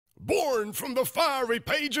Born from the fiery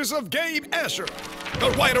pages of Gabe Asher, the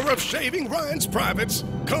writer of Shaving Ryan's Privates,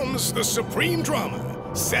 comes the supreme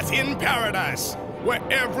drama set in paradise, where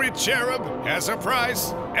every cherub has a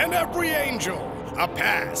price and every angel a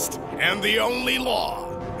past, and the only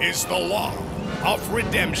law is the law of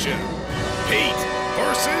redemption. Pete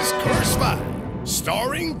versus Curse 5,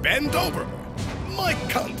 starring Ben Dover, Mike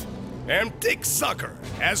Cunt, and Dick Zucker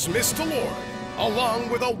as Mr. Lord, along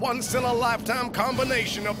with a once-in-a-lifetime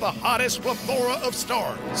combination of the hottest plethora of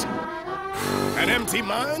stars. An empty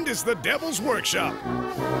mind is the devil's workshop.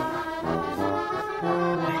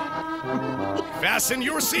 Fasten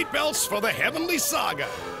your seatbelts for the heavenly saga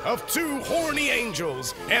of two horny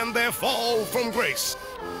angels and their fall from grace.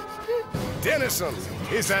 Dennison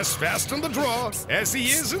is as fast on the draw as he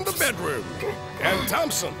is in the bedroom. And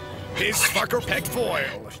Thompson, his fucker-pecked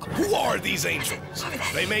foil. Who are these angels?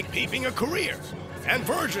 They make peeping a career, and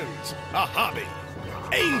virgins a hobby.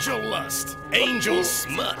 Angel lust, angel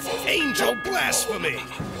smut, angel blasphemy.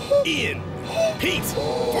 In Pete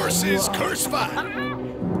versus Curse 5.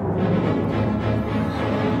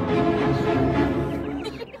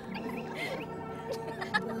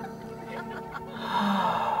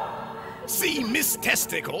 See Miss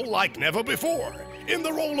Testicle like never before, in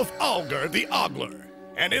the role of Alger the Ogler.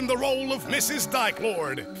 And in the role of Mrs.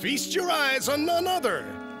 Dykelord, feast your eyes on none other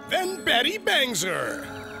than Betty Bangser.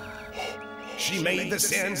 She made the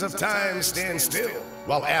sands of time stand still,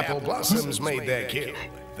 while apple blossoms made their kill.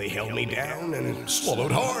 They held me down and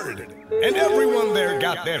swallowed hard, and everyone there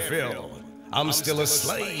got their fill. I'm still a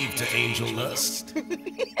slave to angel lust.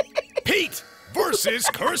 Pete versus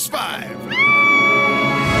Curse 5.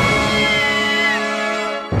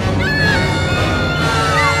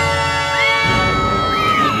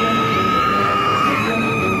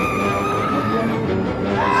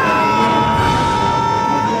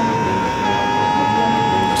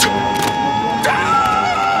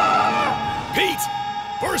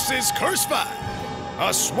 Versus Curse 5,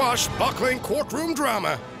 a swashbuckling courtroom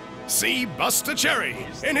drama. See Buster Cherry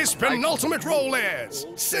in his penultimate role as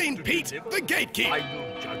St. Pete the Gatekeeper.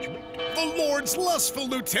 The Lord's lustful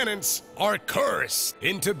lieutenants are cursed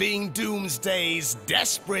into being Doomsday's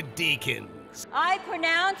desperate deacons. I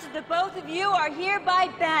pronounce that both of you are hereby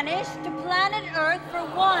banished to planet Earth for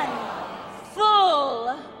one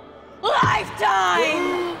full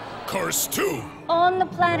lifetime. Curse 2. On the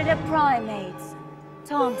planet of primates,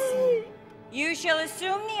 Thompson, you shall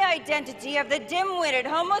assume the identity of the dim-witted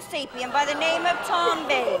Homo sapien by the name of Tom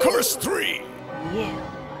Bay. Curse 3. You,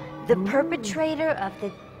 the perpetrator of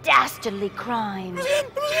the dastardly crime,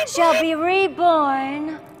 shall be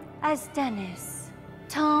reborn as Dennis,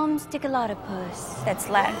 Tom Stickalotopus. That's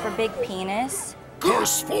Latin for big penis.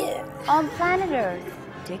 Curse 4. On planet Earth,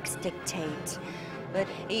 dicks dictate. But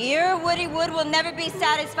your Woody Wood will never be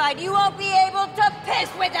satisfied. You won't be able to piss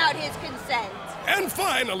without his consent. And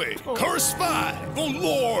finally, Curse 5, the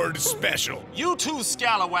Lord Special. You two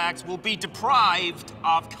scalawags will be deprived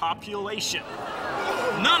of copulation.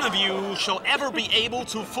 None of you shall ever be able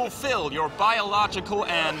to fulfill your biological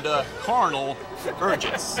and carnal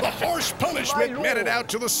urges. The harsh punishment meted out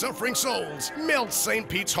to the suffering souls melts St.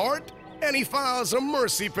 Pete's heart, and he files a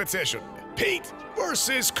mercy petition. Pete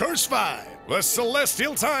versus Curse 5. The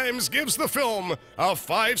Celestial Times gives the film a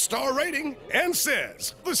 5-star rating and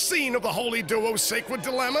says the scene of the Holy Duo's sacred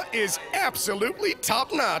dilemma is absolutely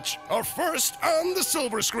top-notch. A first on the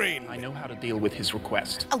silver screen. I know how to deal with his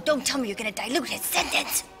request. Oh, don't tell me you're gonna dilute his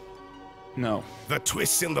sentence. No. The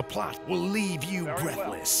twists in the plot will leave you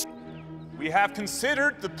breathless. We have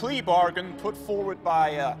considered the plea bargain put forward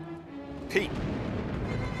by, Pete.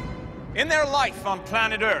 In their life on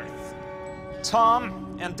planet Earth,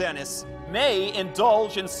 Tom and Dennis may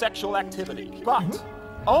indulge in sexual activity, but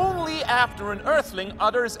only after an Earthling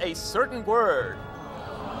utters a certain word.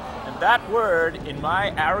 And that word, in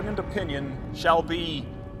my arrogant opinion, shall be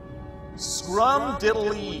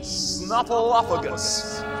scrum-diddly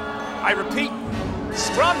snuffleupagus. I repeat,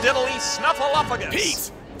 scrum-diddly snuffleupagus.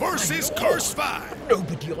 Pete versus Curse 5.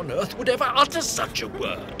 Nobody on Earth would ever utter such a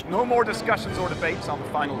word. No more discussions or debates on the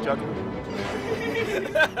final judgment.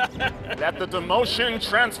 Let the demotion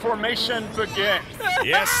transformation begin.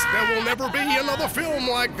 Yes, there will never be another film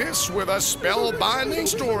like this with a spellbinding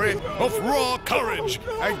story of raw courage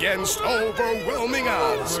against overwhelming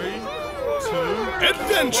odds.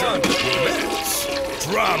 Adventure, romance,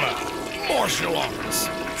 drama, martial arts,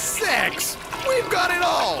 sex. We've got it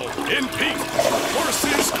all in Pete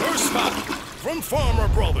versus Curse 5 from Farmer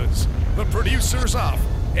Brothers, the producers of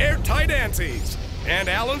Airtight Aunties, and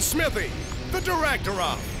Alan Smithy, the director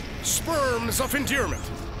of Sperms of Endearment,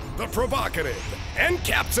 the provocative and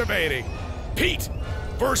captivating Pete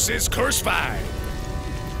versus Curse 5.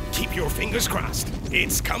 Keep your fingers crossed.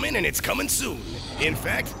 It's coming and it's coming soon. In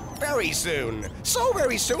fact, very soon. So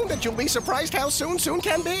very soon that you'll be surprised how soon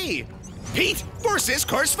can be. Pete versus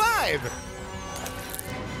Curse 5.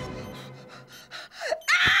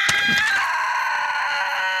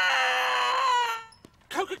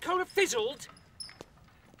 Coca-Cola fizzled?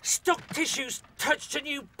 Stock tissues touched a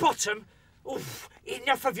new bottom? Oof,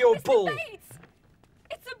 enough of your bull. Mr. Bates!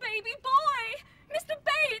 It's a baby boy! Mr.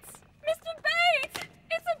 Bates! Mr. Bates!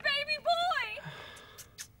 It's a baby boy!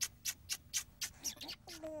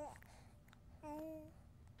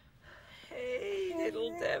 Hey,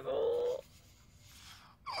 little devil.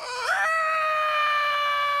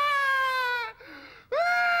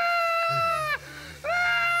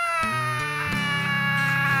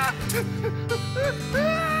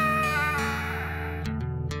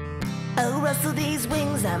 Oh, rustle these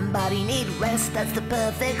wings and body need rest. That's the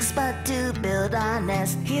perfect spot to build our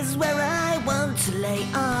nest. Here's where I want to lay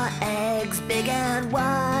our eggs, big and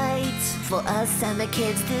white. For us and the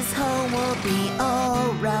kids, this home will be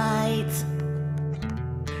alright.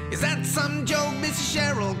 Is that some joke, Mrs.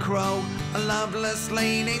 Cheryl Crow? A loveless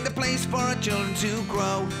lane ain't the place for our children to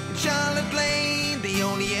grow. In Charlotte Lane, the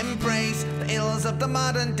only embrace the ills of the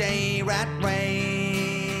modern day rat race.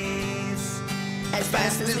 As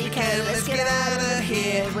fast as we can, let's get out of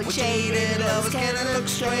here. We're jaded lovers cannot look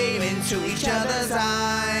straight into each other's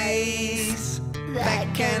eyes.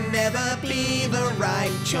 That can never be the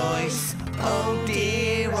right choice. Oh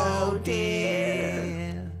dear, oh dear.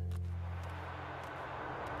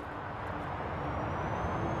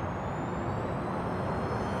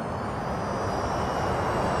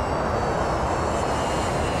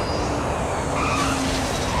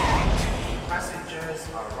 Passengers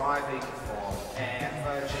arriving from Air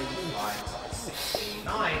Virgin Flight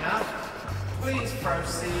 69er, please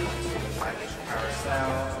proceed to baggage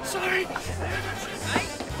carousel. Sorry!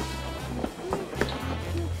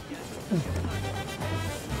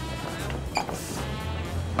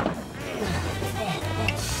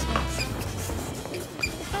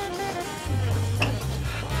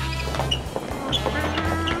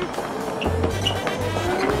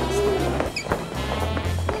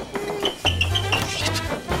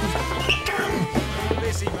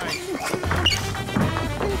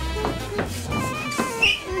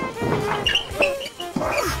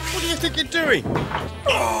 What do you think you're doing?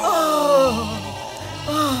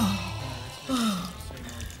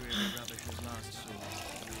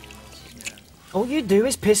 All you do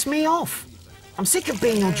is piss me off. I'm sick of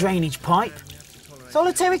being your drainage pipe.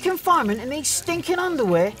 Solitary confinement in these stinking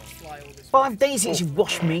underwear. 5 days since you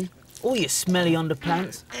washed me. All your smelly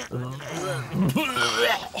underpants.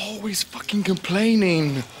 Always fucking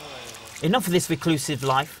complaining. Enough of this reclusive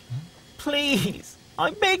life. Please,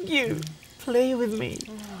 I beg you. Play with me.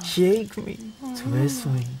 Shake me. Twist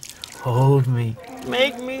me. Hold me.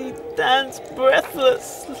 Make me dance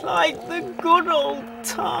breathless like the good old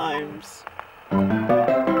times.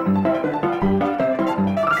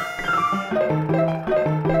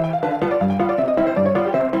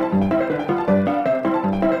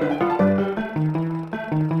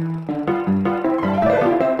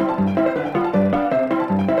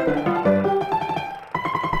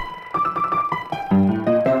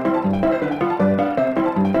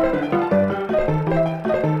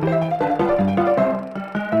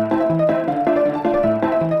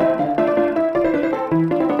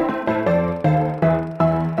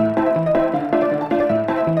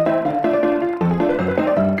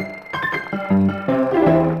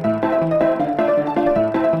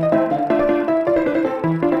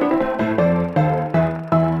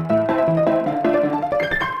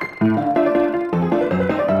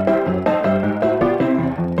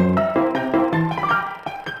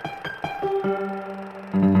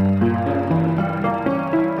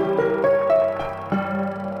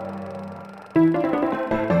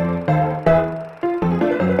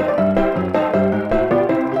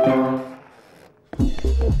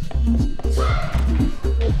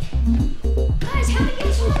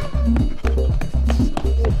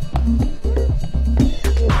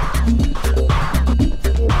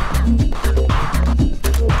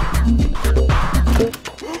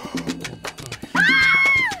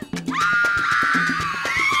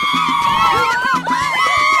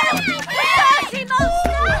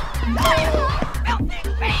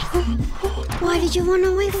 Why did you run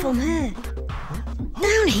away from her?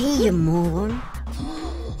 Down here, you moron.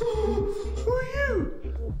 Who are you?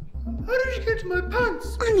 How did you get to my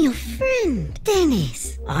pants? I'm your friend,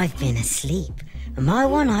 Dennis. I've been asleep. And my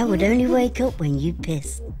one eye would only wake up when you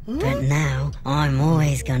pissed. But now, I'm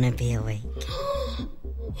always gonna be awake.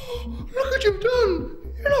 Look what you've done.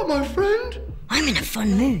 my friend. I'm in a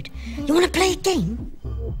fun mood. You want to play a game?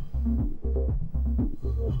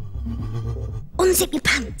 Unzip your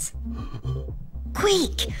pants.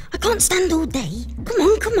 Quick! I can't stand all day. Come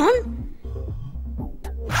on, come on.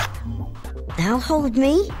 Now hold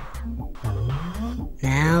me.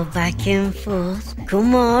 Now back and forth.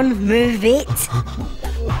 Come on, move it.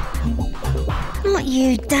 Not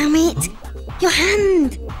you, damn it. Your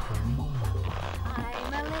hand.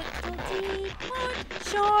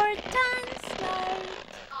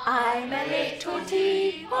 I'm a little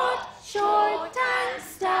teapot, short and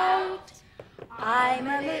stout. I'm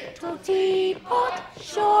a little teapot,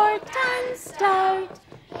 short and stout.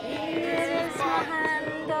 I'm a little teapot,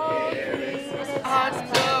 short and stout. Here is my handle, here is my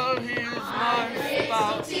spout. I'm a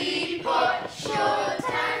little teapot, short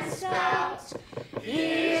and stout.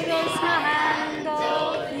 Here is my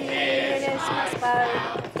handle, here is my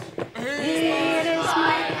spout. Here is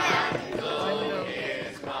my handle, here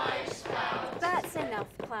is my spout. That's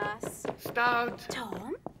enough, class. Stout.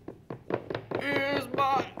 Tom? Here's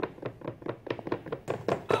my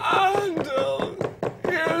handle.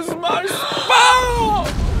 Here's my spout.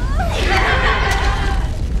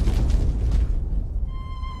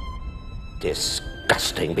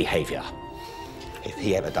 Disgusting behavior. If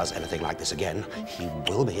he ever does anything like this again, he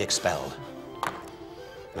will be expelled.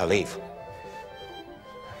 Now leave.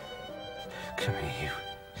 Come here, you.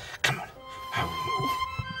 Come on.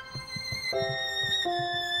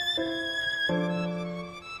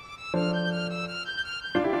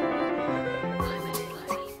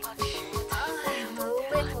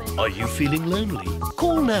 Are you feeling lonely?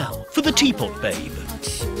 Call now for the Teapot Babe.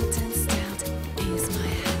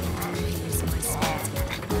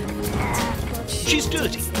 She's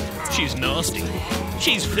dirty, she's nasty,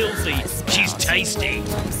 she's filthy, she's tasty.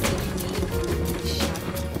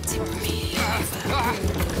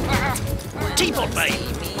 Teapot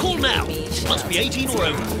Babe, call now. Must be 18 or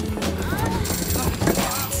over.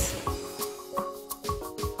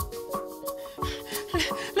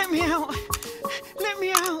 Let me out! Let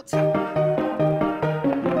me out!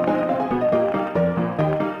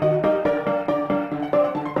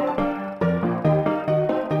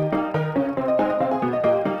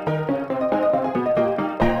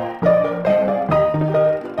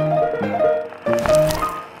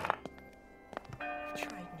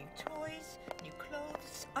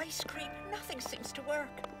 Ice cream, nothing seems to work.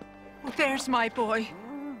 Well, there's my boy.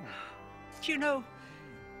 Do you know,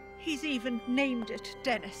 he's even named it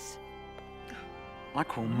Dennis. I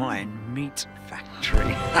call mine Meat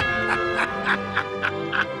Factory.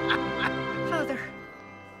 Father,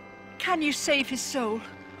 can you save his soul,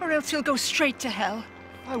 or else he'll go straight to hell?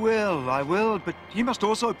 I will, but you must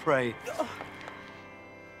also pray.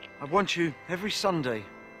 I want you every Sunday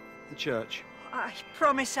at the church. I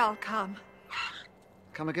promise I'll come.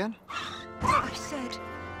 Come again? I said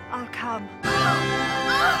I'll come.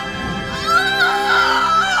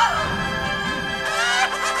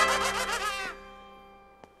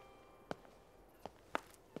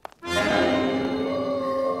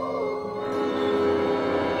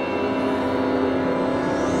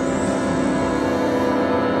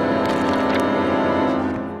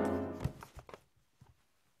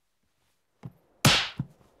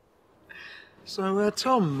 So,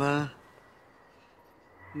 Tom,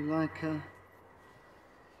 you like,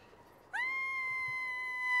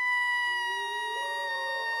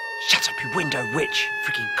 Shut up, you window witch!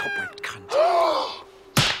 Freaking cobweb cunt.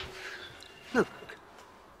 Look.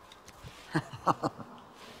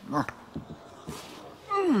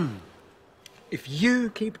 If you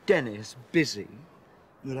keep Dennis busy,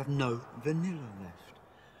 you'll have no vanilla left.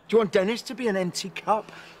 Do you want Dennis to be an empty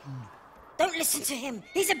cup? Don't listen to him.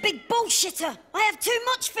 He's a big bullshitter. I have too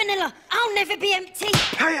much vanilla. I'll never be empty.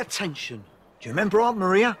 Pay attention. Do you remember Aunt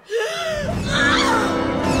Maria?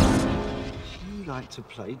 She liked to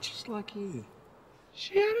play just like you.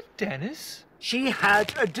 She had a Dennis? She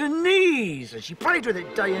had a Denise, and she played with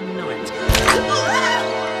it day and night.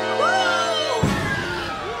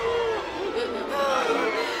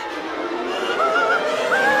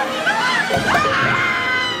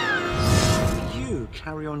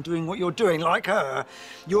 Carry on doing what you're doing, like her,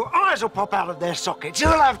 your eyes will pop out of their sockets.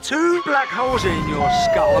 You'll have 2 black holes in your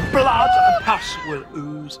skull, and blood and pus will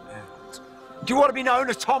ooze out. Do you want to be known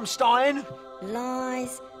as Tom Stein?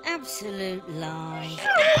 Lies. Absolute lies.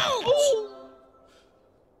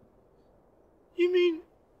 You mean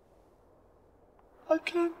I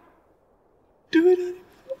can't do it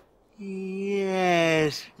anymore?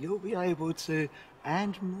 Yes, you'll be able to,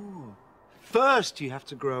 and more. First, you have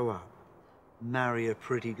to grow up. Marry a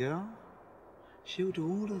pretty girl. She'll do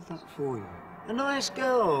all of that for you. A nice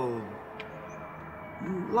girl.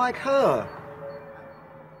 Like her.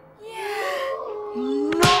 Yeah.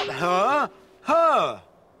 Not her. Her.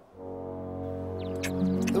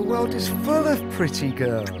 The world is full of pretty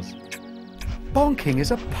girls. Bonking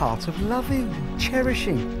is a part of loving,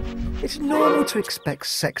 cherishing. It's normal to expect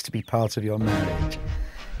sex to be part of your marriage.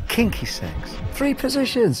 Kinky sex, 3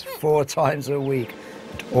 positions, 4 times a week,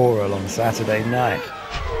 and oral on Saturday night.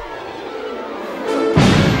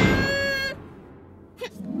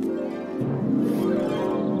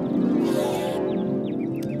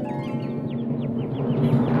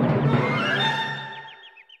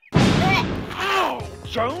 Ow,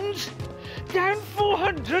 Jones! Down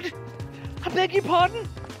 400? I beg your pardon?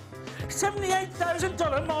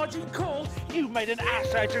 $78,000 margin call? You made an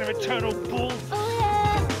ass out of an eternal bull. Oh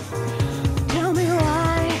yeah. Tell me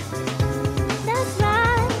why. That's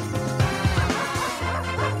right.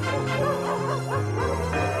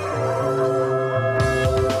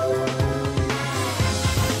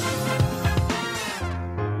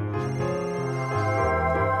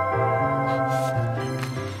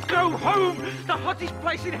 Go home! The hottest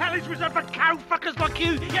place in hell is reserved for cow fuckers like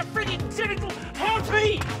you friggin' cynical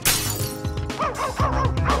harpy!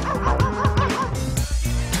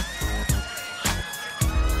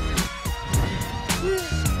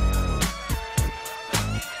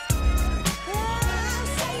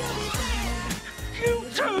 You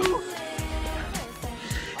too!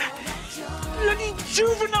 Bloody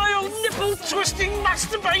juvenile nipple-twisting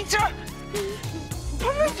masturbator!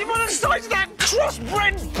 Put him on the side of that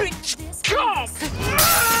crossbred bitch cock!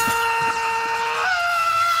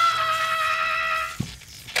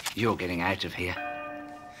 You're getting out of here.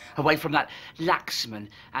 Away from that laxman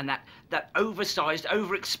and that oversized,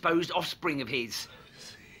 overexposed offspring of his.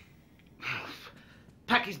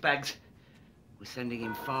 Pack his bags. We're sending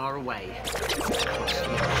him far away.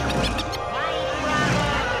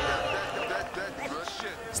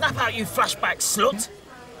 Snap out, you flashback slut.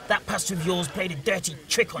 That pastor of yours played a dirty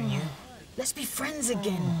trick on you. Let's be friends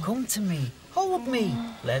again. Come to me. Hold me.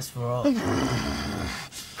 Let's rock.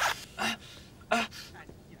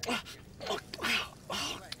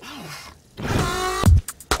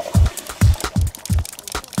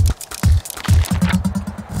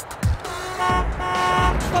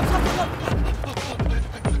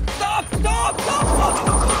 Stop!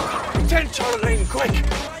 Attend Charlene, quick!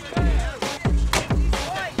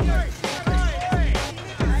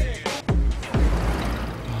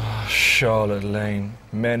 Charlotte Lane.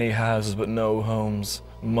 Many houses but no homes.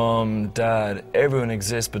 Mom, Dad, everyone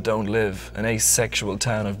exists but don't live. An asexual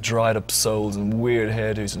town of dried up souls and weird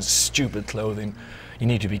hairdos and stupid clothing. You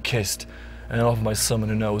need to be kissed. And offered by someone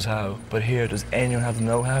who knows how. But here, does anyone have the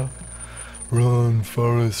know-how? Run,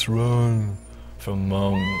 Forrest, run. From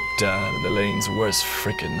Mom, Dad, the Lane's worst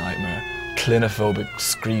frickin' nightmare. Clinophobic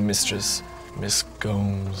scream mistress, Miss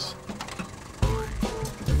Gomes.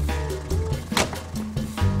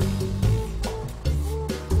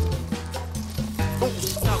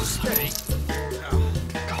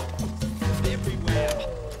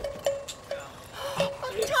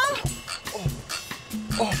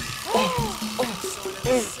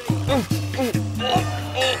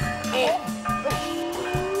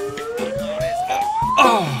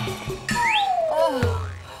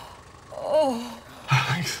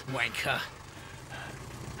 Wanker.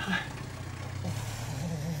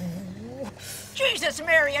 Jesus,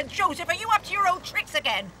 Mary and Joseph, are you up to your old tricks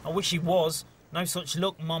again? I wish he was. No such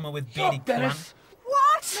luck, Mama with bearded clan.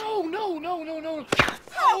 What? No.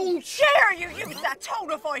 How dare you use that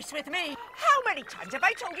tone of voice with me? How many times have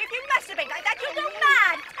I told you if you masturbate like that, you'll go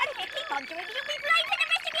mad? And if you keep on doing it, you'll be blind for the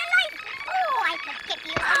rest of your life. Oh, I could give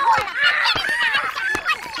you all the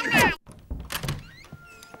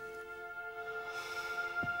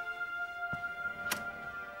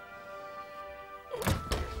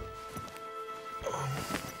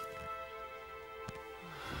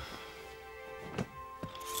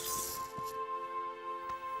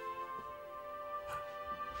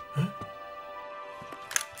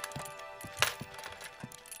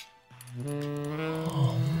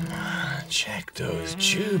Oh man, check those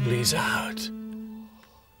jublies out.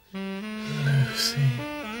 Lucy.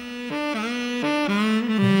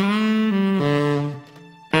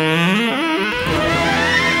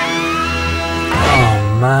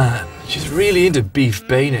 Oh man, she's really into beef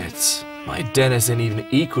bayonets. My Dennis ain't even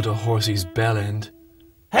equal to Horsey's bell end.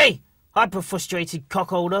 Hey, hyper-frustrated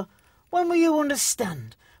cockholder. When will you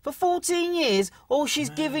understand? For 14 years, all she's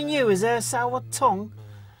given you is her sour tongue.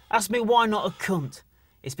 Ask me why not a cunt.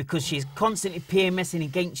 It's because she's constantly PMSing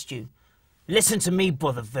against you. Listen to me,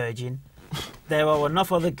 brother virgin. There are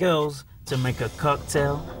enough other girls to make a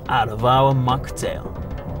cocktail out of our mocktail.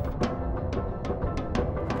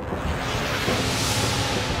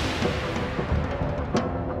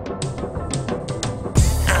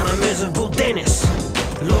 miserable Dennis.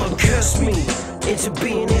 Lord cursed me into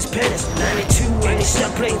being his penis. 92 and he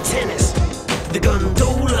stopped playing tennis. The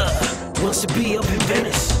gondola wants to be up in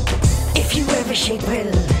Venice. If you ever shake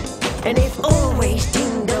well, and if always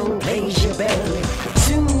ding dong plays your bell,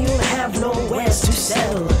 soon you'll have no wares to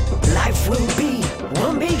sell. Life will be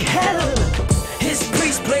one big hell. His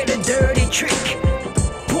priest played a dirty trick,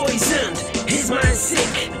 poisoned his mind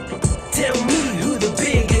sick. Tell me who the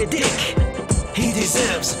bigger dick. He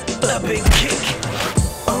deserves a big kick.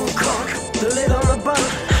 Uncork the lid on the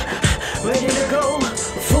bottle, ready to go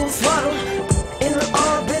full throttle, in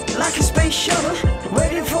orbit like a space shuttle,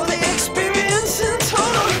 waiting for the experience in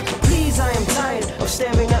total. Please, I am tired of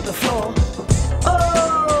staring at the floor.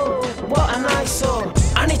 Oh, what an eyesore.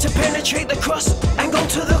 I need to penetrate the crust and go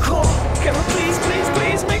to the core. Can we please, please,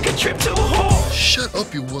 please make a trip to a whore? Shut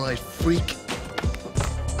up, you one-eyed freak.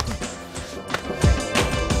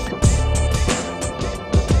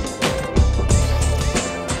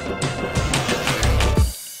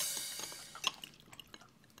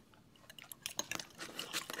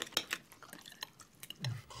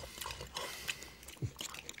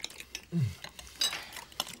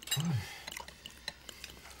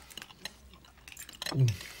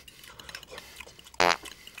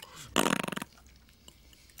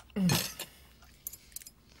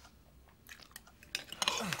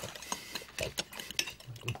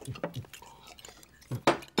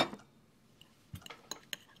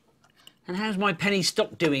 And how's my penny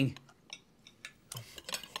stock doing?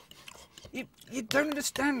 You don't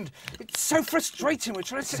understand. It's so frustrating. We're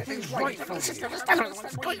trying to set things right for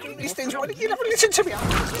you. These things right. You never listen to me.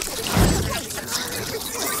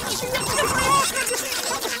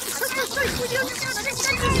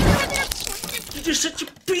 You're just such a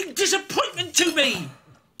big disappointment to me.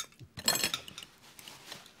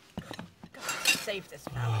 Save this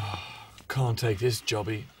now. Can't take this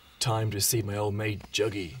jobby. Time to see my old mate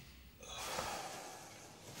Juggy.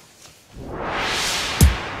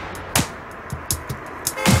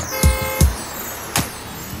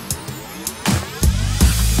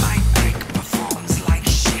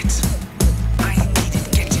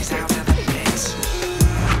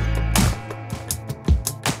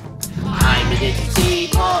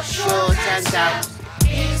 Short and out.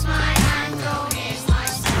 Here's my angle, here's my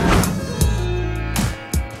style.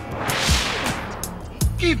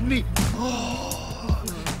 Give me. Oh.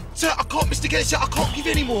 Sir, I can't, Mr. Get it, sir. I can't give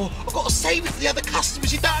you any more. I've got to save it for the other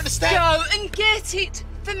customers. You don't understand. Go and get it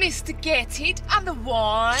for Mr. Get It and the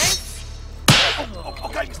wife.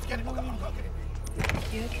 Okay, Mr. Get it.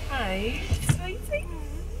 You okay, sweetie?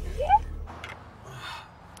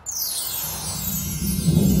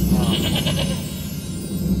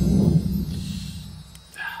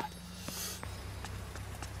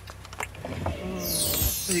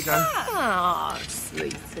 There you go. Ah,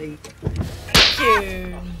 sweetie.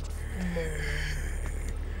 June.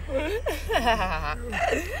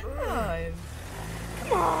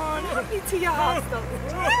 Come on, help me to your heart.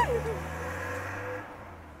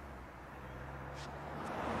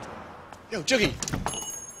 Yo, Juggy.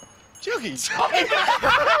 Juggy.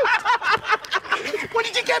 When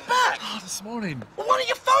did you get back? Oh, this morning. Well, why didn't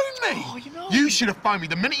you phone me? Oh, you know. You should have phoned me.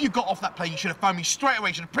 The minute you got off that plane, you should have phoned me straight away.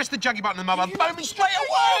 You should have pressed the Juggy button and phoned me straight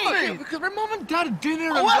away. Yeah, because my mum and dad had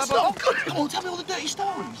dinner and that's blah, blah, not good. Come on, tell me all the dirty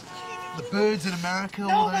stories. The birds in America,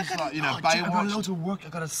 all those, like, you know, Baywatch. I've got loads of work.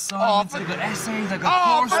 I've got assignments, I've got essays, I've got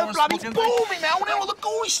courses. Oh, don't bloody bore me, man. I want to know all the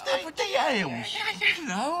gory stuff for details. You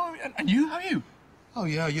know, and you, how are you? Oh,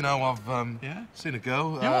 yeah, you know, I've seen a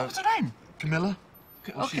girl. Yeah, what was her name? Camilla.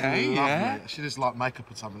 Well, Okay, she's yeah. lovely. She does like makeup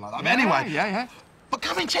or something like that. Yeah, But anyway. Yeah. But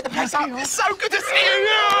come in, check the place out. It's so good to see you.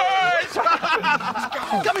 Yes!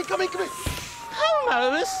 Come in.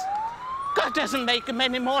 Homos? God doesn't make them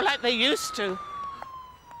anymore like they used to.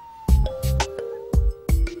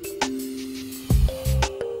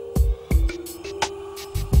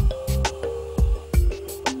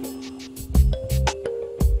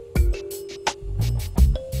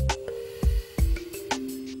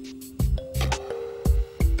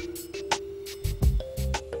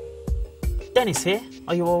 Dennis here.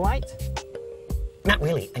 Are you all right? Not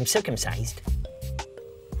really. I'm circumcised.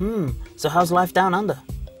 So how's life down under?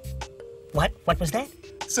 What? What was that?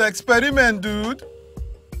 It's an experiment, dude.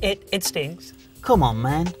 It stings. Come on,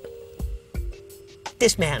 man.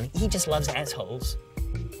 This man, he just loves assholes.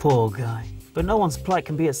 Poor guy. But no one's plight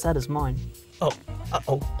can be as sad as mine. Oh,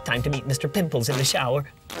 uh-oh. Time to meet Mr. Pimples in the shower.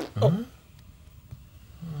 Oh.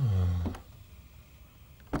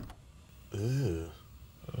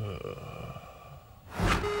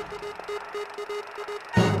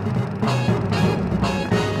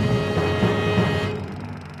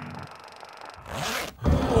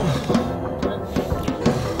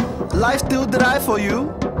 I still drive for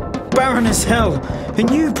you. Barren as hell. And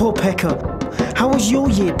you, poor Pecker, how has your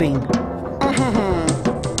year been?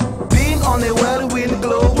 Being on a whirlwind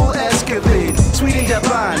global escapade. Sweden,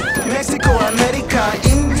 Japan, Mexico, America,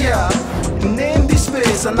 India. Name the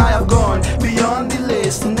space and I have gone beyond the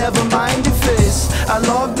list. Never mind the face, I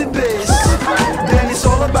love the bass. Then it's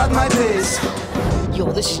all about my pace.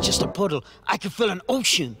 Yo, this is just a puddle. I can feel an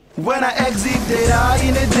ocean. When I exit, they are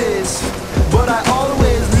in a daze, but I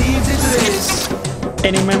always leave the trace.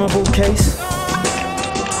 Any memorable case?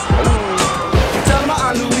 Thelma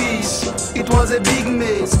and Louise, it was a big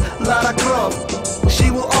maze. Lara Croft, she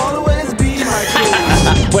will always be my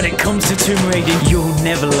case. When it comes to Tomb Raider, you'll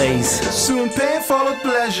never laze. Soon pain followed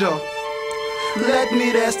pleasure. Let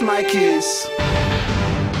me rest my case.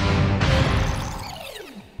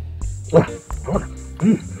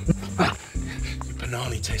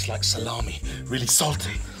 Banana tastes like salami, really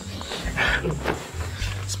salty.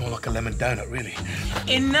 It's more like a lemon donut, really.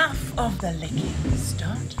 Enough of the licking.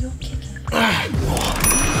 Start your kicking.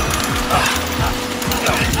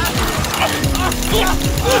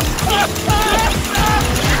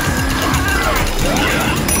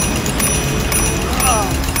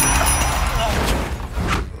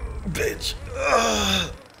 Bitch.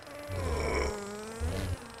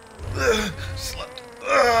 Slept.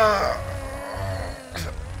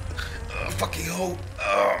 Fucking hole.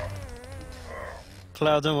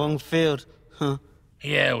 Cloud the wrong field, huh?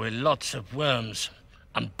 Yeah, with lots of worms.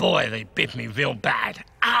 And boy, they bit me real bad.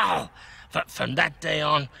 Ow! But from that day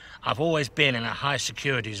on, I've always been in a high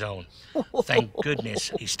security zone. Thank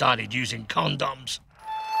goodness he started using condoms.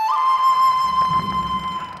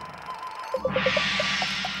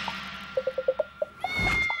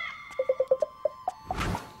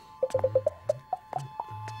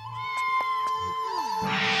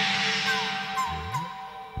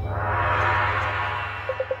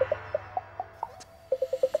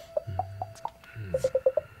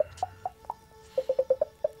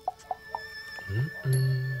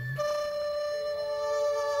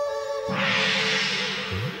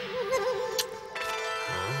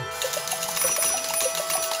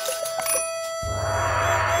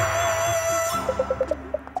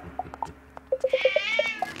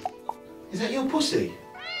 Is that your pussy?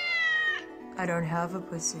 I don't have a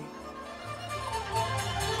pussy.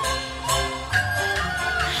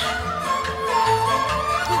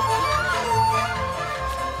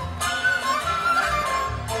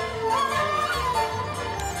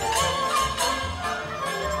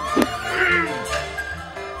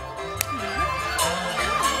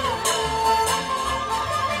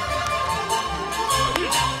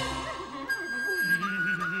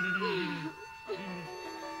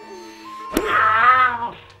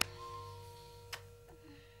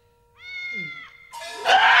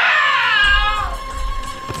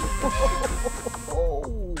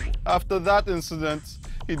 After that incident,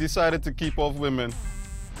 he decided to keep off women.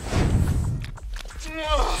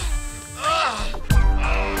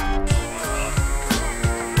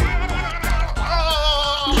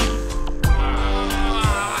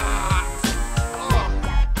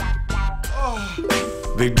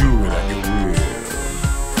 They do it at your will.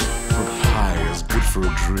 Papaya is good for a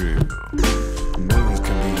drill. Melons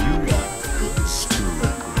can be used to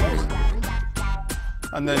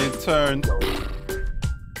And then it turned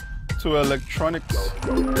to electronics.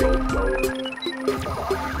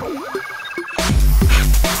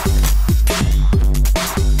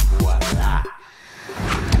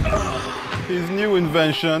 His new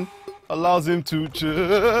invention allows him to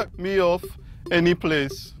jerk me off any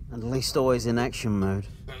place. At least always in action mode.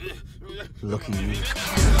 Lucky you.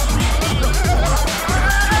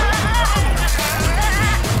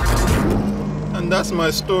 And that's my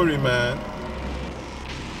story, man.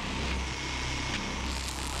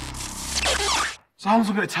 So how long's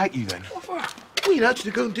it going to take you then? Well, you know,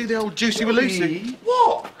 to go and do the old juicy Lucy.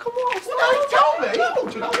 What? Come on. No, tell me.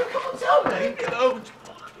 Come on, tell me.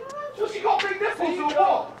 What's you got big nipples or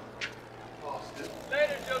what?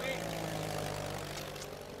 Later, Juggy.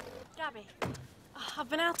 Gabby, I've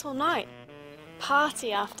been out all night.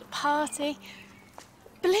 Party after party.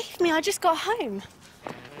 Believe me, I just got home.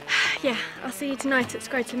 Yeah, I'll see you tonight at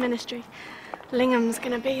Scrotum Ministry. Lingham's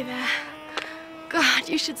gonna be there. God,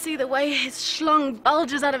 you should see the way his schlong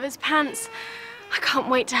bulges out of his pants. I can't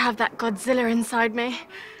wait to have that Godzilla inside me.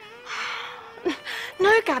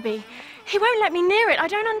 No, Gabby. He won't let me near it. I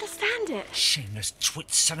don't understand it. Shameless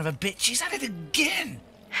twit son of a bitch. He's at it again.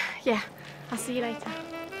 Yeah, I'll see you later.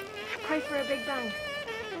 Pray for a big bang.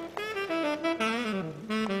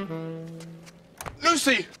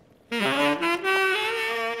 Lucy!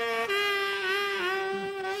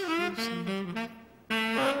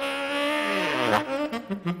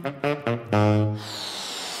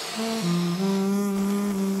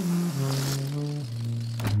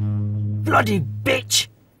 bloody bitch!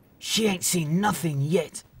 She ain't seen nothing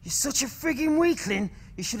yet. You're such a friggin' weakling,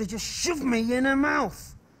 you should have just shoved me in her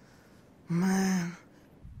mouth. Man,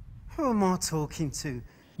 who am I talking to?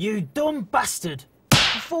 You dumb bastard.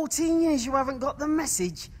 For 14 years you haven't got the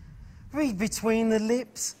message. Read between the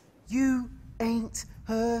lips. You ain't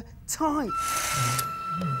her type.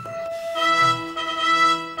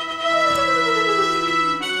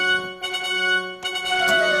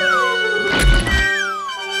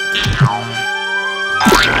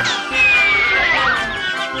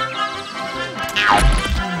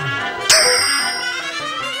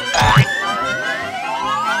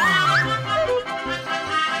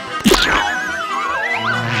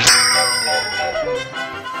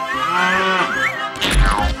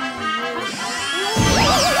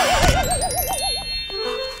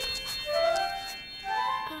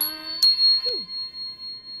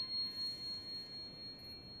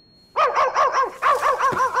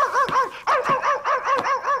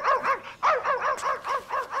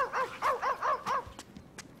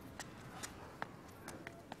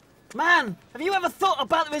 Man, have you ever thought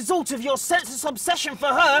about the result of your senseless obsession for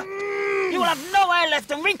her? You will have no hair left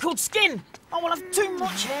and wrinkled skin. I will have too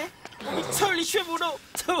much hair. I'll be totally shriveled up.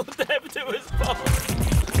 Till them do us both.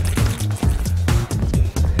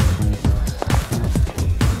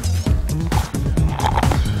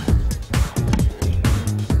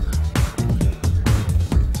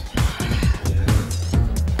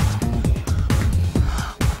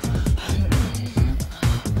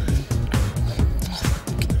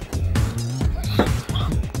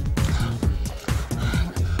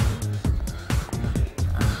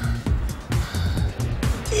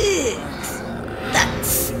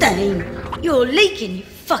 You're leaking, you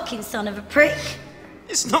fucking son of a prick.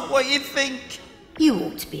 It's not what you think. You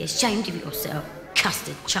ought to be ashamed of yourself,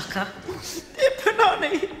 custard chucker. Dear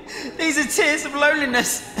Pinocchio, these are tears of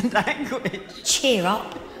loneliness and anguish. Cheer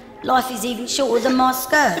up. Life is even shorter than my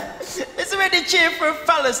skirt. Is there any cheer for a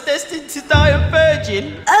phallus destined to die a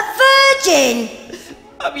virgin? A virgin?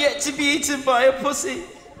 I'm yet to be eaten by a pussy.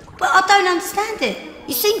 But I don't understand it.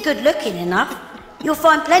 You seem good looking enough. You'll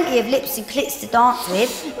find plenty of lips and clits to dance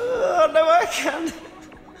with. Oh, no, I can.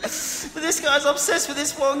 But this guy's obsessed with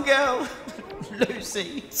this one girl,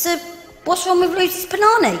 Lucy. So, what's wrong with Lucy's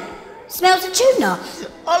panani? Smells of tuna.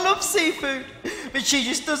 I love seafood, but she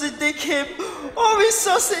just doesn't dig him or his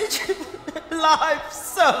sausage. Life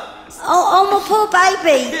sucks. Oh, my poor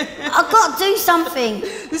baby. I've got to do something.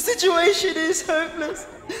 The situation is hopeless.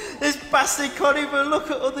 This bastard can't even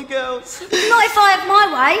look at other girls. Not if I have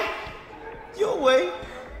my way. Your way?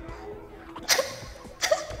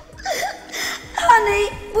 Honey,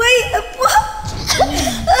 wait, what?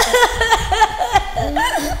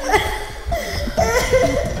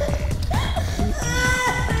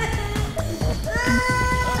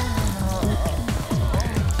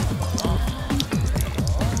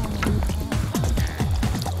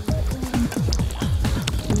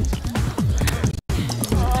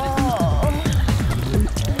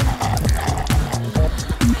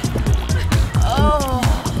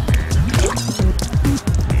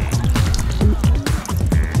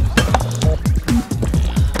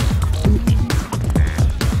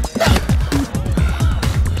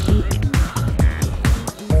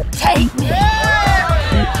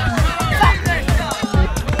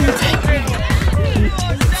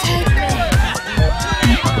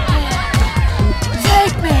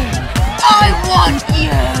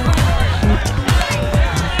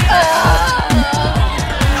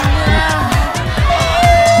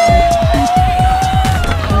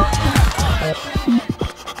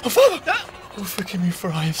 Forgive me for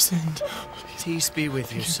I have sinned. Peace be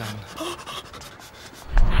with you, son.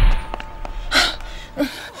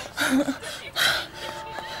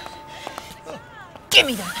 Give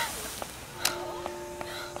me that.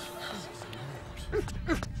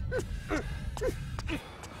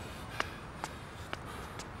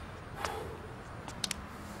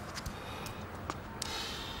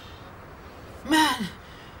 Man,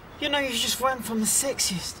 you know you just went from the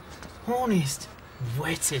sexiest, horniest,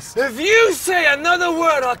 wettest. If you say another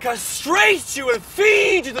word, I'll castrate you and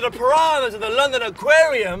feed you to the piranhas of the London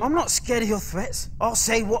Aquarium. I'm not scared of your threats. I'll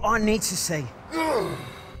say what I need to say.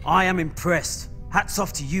 I am impressed. Hats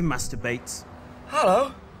off to you, Master Bates.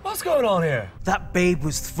 Hello? What's going on here? That babe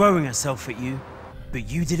was throwing herself at you, but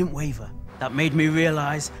you didn't waver. That made me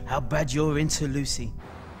realize how bad you're into Lucy.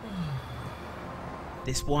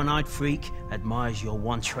 This one-eyed freak admires your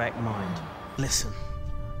one-track mind. Listen,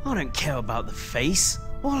 I don't care about the face.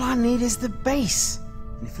 All I need is the base.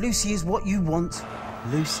 And if Lucy is what you want,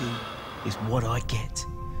 Lucy is what I get.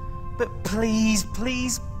 But please,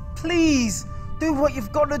 please, please, Do what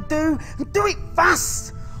you've got to do, and do it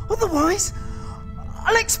fast. Otherwise,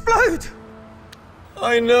 I'll explode.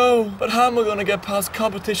 I know, but how am I gonna get past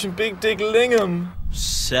competition Big Dick Lingham?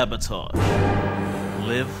 Sabotage.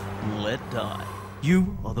 Live and let die.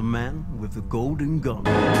 You are the man with the golden gun.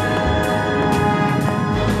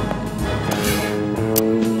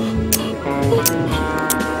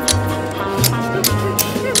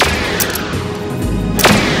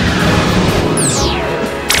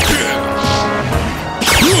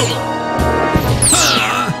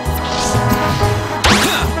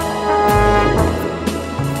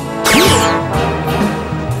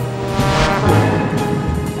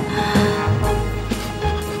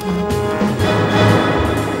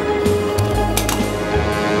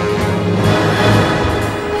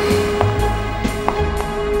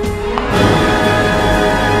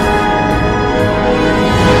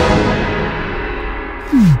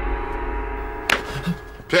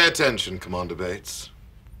 Pay attention, Commander Bates.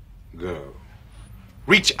 Go.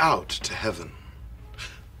 Reach out to heaven.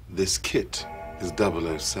 This kit is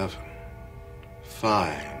 007.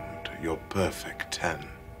 Find your perfect 10.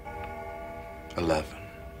 11.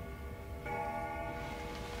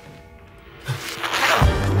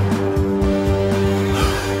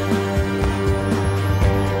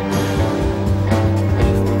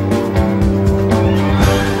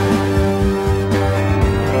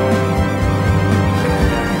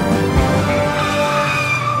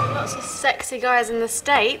 Sexy guys in the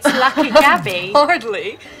States, lucky Gabby.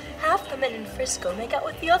 Hardly. Half the men in Frisco make out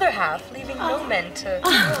with the other half, leaving no men to...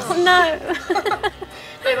 Oh, no.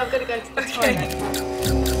 Babe, I've got to go to the toilet.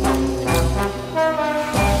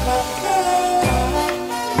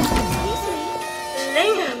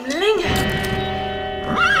 Lingham, Lingham.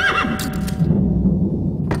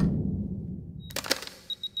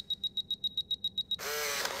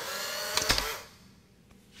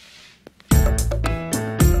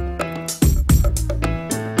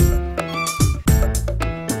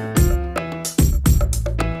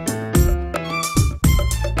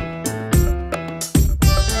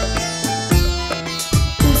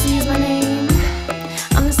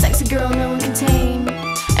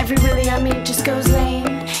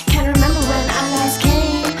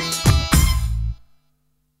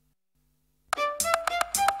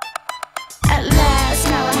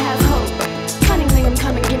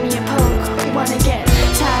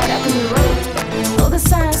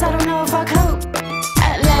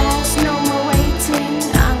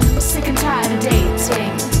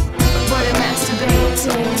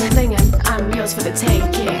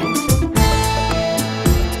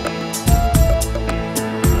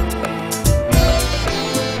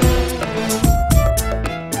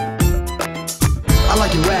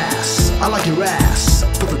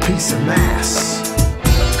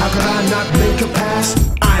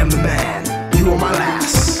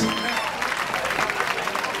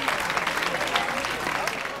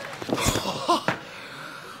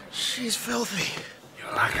 She's filthy.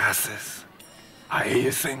 You like asses. I hear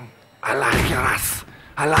you sing. I like your ass.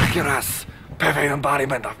 I like your ass. Perfect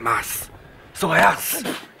embodiment of mass. So I ask,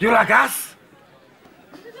 you like ass?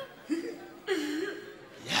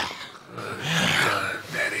 Yeah. Good,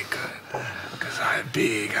 very good. Because I have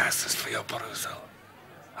big asses for your perusal.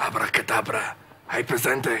 Abracadabra, I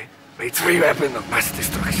presente, my 3 weapon of mass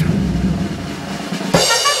destruction.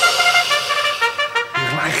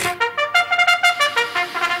 You like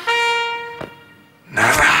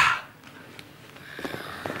nada.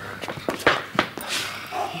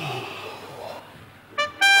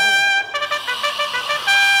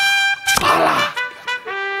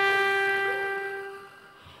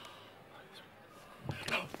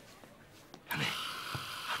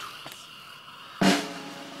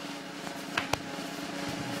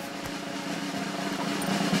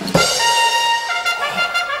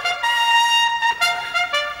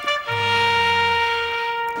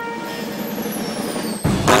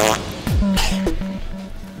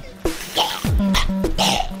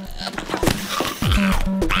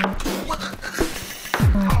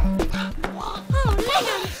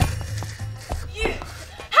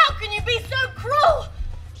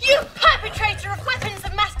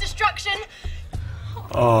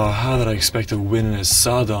 Oh, how did I expect to win in a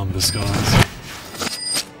Saddam disguise?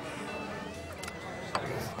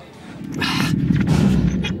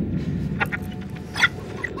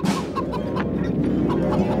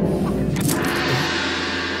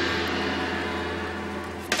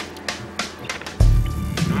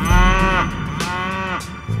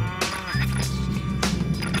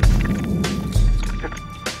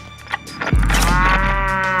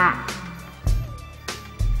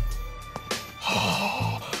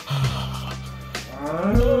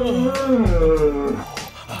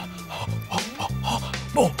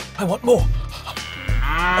 More! I want more!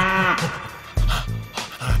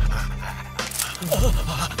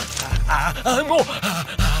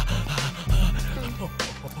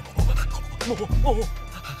 More! More!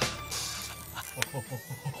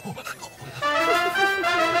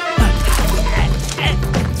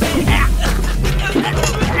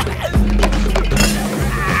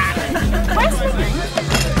 Where's he?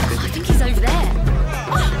 I think he's over there.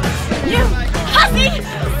 Oh, you hussy!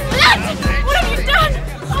 Slut! What have you done?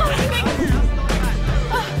 Monkey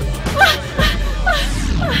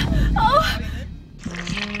boy.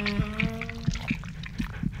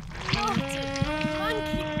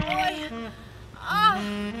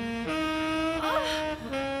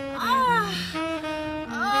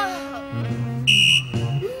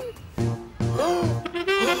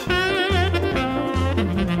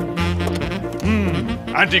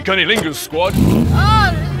 Anti-cunnilingus squad.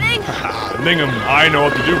 Oh, Ling! Lingham, I know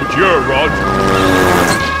what to do with your rod.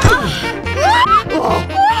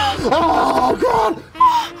 Oh, God!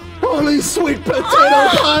 Holy sweet potato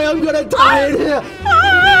pie, I'm gonna die in here!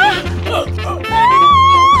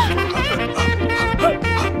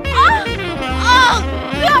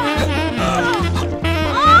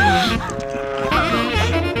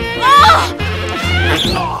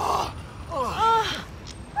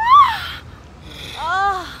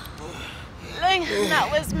 Ling, that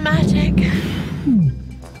was magic.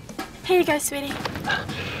 Here you go, sweetie.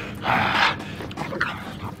 How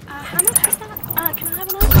much was that? Can I have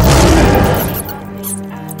another?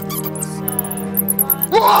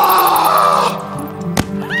 Oh,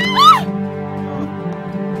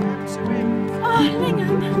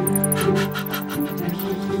 Lingham.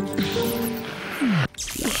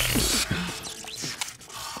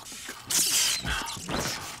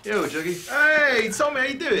 Yo, Juggy. Hey, Tommy, how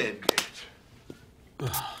you doing?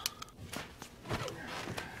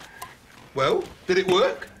 Well, did it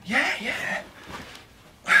work? Yeah.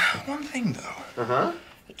 One thing, though. Uh-huh.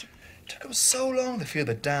 It took him so long to feel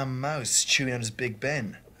the damn mouse chewing on his Big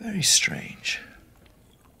Ben. Very strange.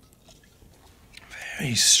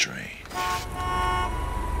 Very strange.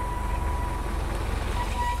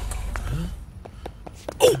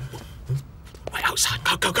 Oh! Wait outside.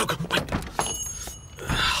 Go. Wait.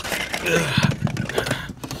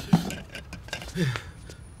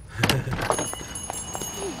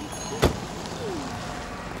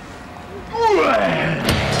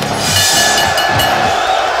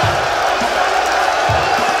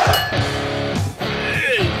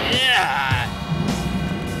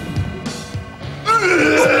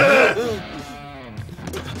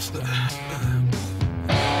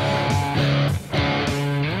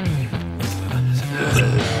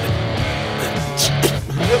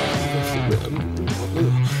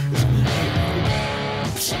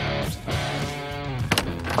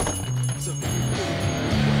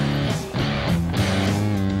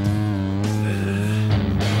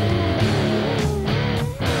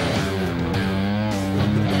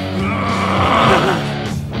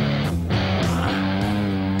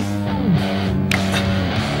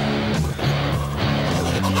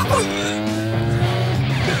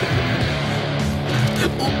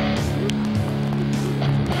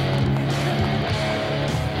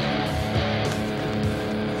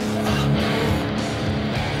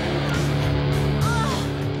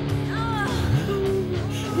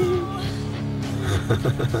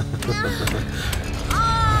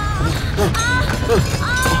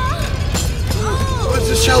 Where's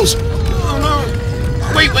the shells? Oh no!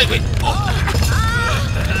 Wait!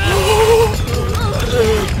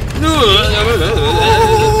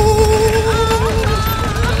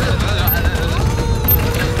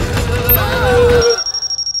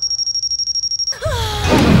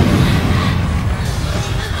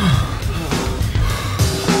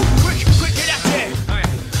 Quick, get out there!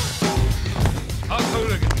 I'll go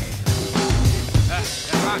look.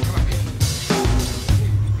 Come on.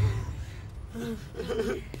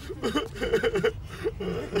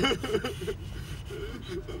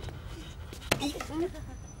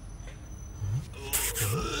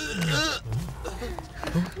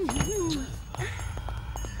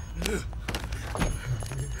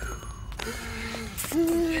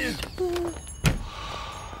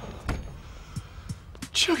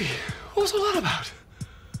 Chuggy, what's all that about?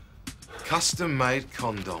 Custom-made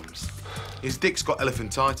condoms. His dick's got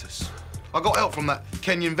elephantitis. I got help from that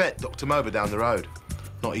Kenyan vet, Dr. Moba, down the road.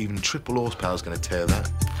 Not even triple horsepower's gonna tear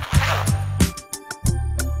that.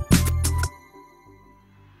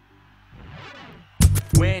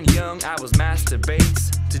 When young, I was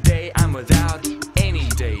masturbates. Today, I'm without any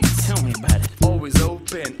dates. Tell me about it. Always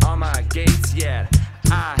open on my gates, yeah.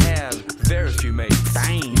 I have that you make.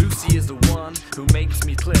 Dang. Lucy is the one who makes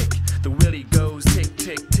me click. The willy goes tick,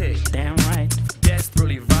 tick, tick. Damn right.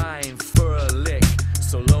 Desperately vying for a lick.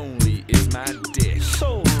 So lonely is my dick.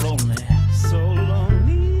 So lonely, so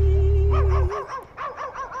lonely.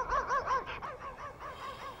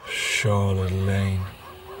 Charlotte Lane.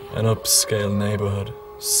 An upscale neighborhood.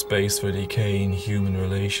 Space for decaying human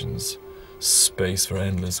relations. Space for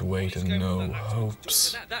endless wait and no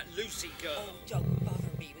hopes. That Lucy girl. Don't bother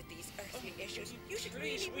me with these earthly issues. You should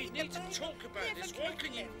really we need to talk about this. Why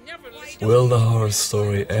can you never listen? Will the horror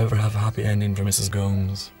story ever have a happy ending for Mrs.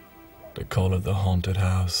 Gomes? They call it the haunted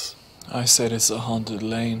house. I said it's a haunted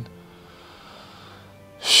lane.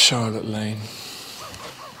 Charlotte Lane.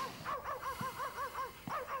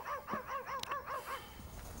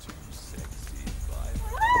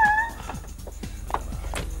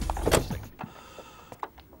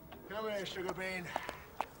 Sugar bean.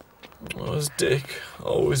 Oh, it's Dick,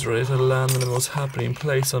 always ready to land in the most happening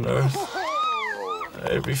place on earth.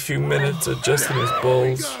 Every few minutes adjusting his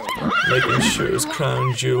balls, making sure his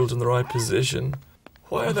crown jeweled in the right position.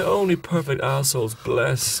 Why are the only perfect assholes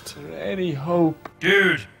blessed? Any hope?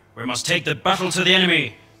 Dude, we must take the battle to the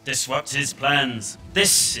enemy. Disrupt his plans.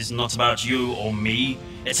 This is not about you or me.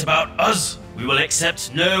 It's about us. We will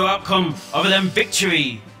accept no outcome other than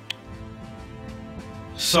victory.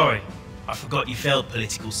 Sorry. I forgot you failed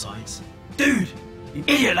political science. Dude, in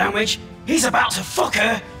idiot language, he's about to fuck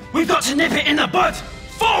her. We've got to nip it in the bud.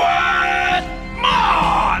 Forward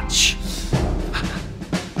march!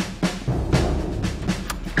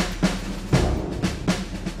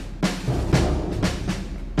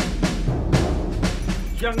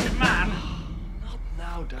 Young man. Not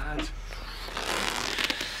now, Dad.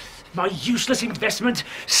 My useless investment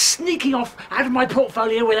sneaking off out of my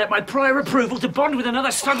portfolio without my prior approval to bond with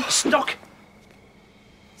another stock.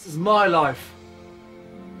 This is my life.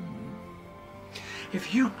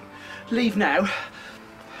 If you leave now,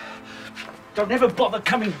 don't ever bother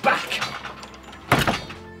coming back.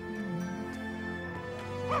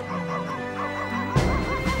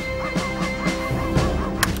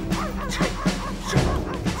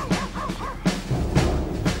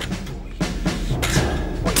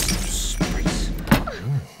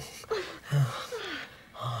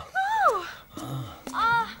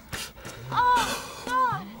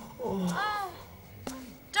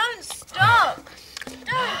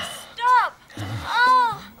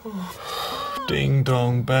 Ding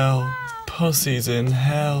dong bell, pussy's in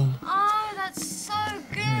hell. Oh, that's so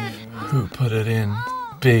good. Who put it in?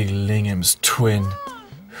 Big Lingham's twin.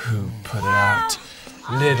 Who put it out?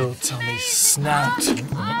 Little Tommy Snout. Don't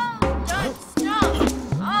stop.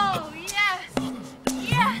 Oh, yes.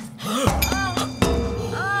 Yes. Oh,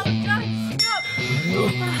 don't stop.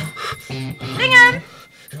 Lingham.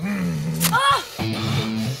 Oh.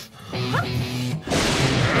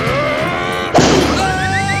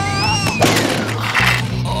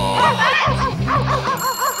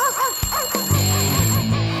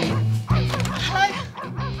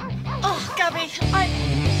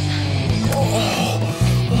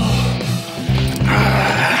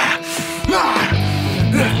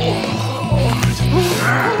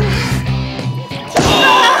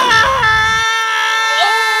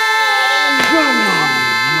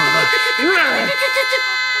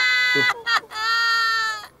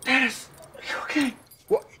 Dennis, are you okay?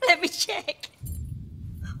 What? Let me check.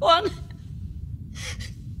 1,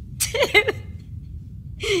 2.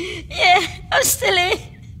 Yeah, I'm still here.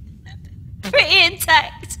 Pretty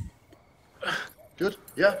intact. Good,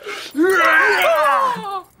 yeah.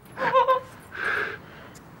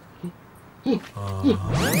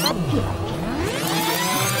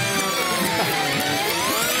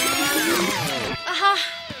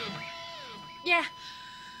 Yeah.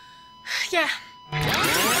 Yeah.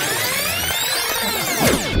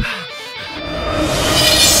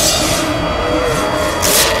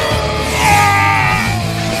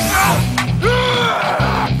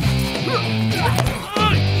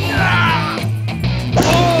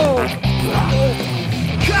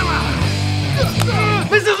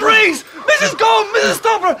 Mrs. Reese! Mrs. Gold! Mrs.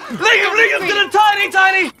 Stopper! Lingham's gonna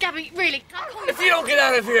tiny! Gabby, really? If you don't get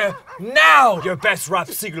out of here now, your best rap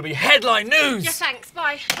secret will be headline news. Yeah, thanks.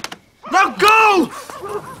 Bye. Now go!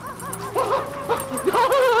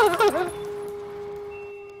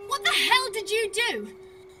 What the hell did you do?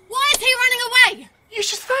 Why is he running away? You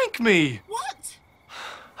should thank me. What?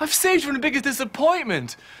 I've saved you from the biggest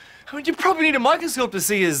disappointment. I mean, you probably need a microscope to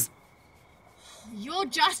see his... You're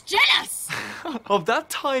just jealous. of that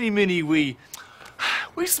tiny mini wee.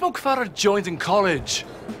 We smoked fatter joints in college.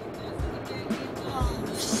 Oh,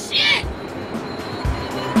 shit!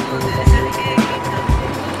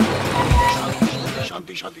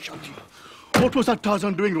 Shanti. What was that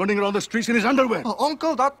Tarzan doing running around the streets in his underwear? Oh,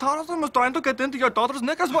 Uncle, that Tarzan was trying to get into your daughter's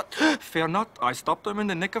knickers, but fear not, I stopped him in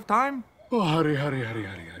the nick of time. Oh, hurry. Hurry.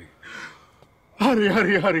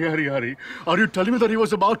 Are you telling me that he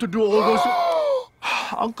was about to do all those...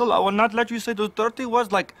 Uncle, I will not let you say those dirty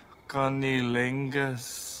words like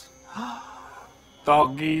cunnilingus,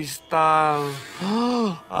 doggy style,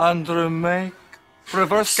 Andrew make,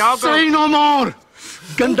 reverse cowgirl. Say no more!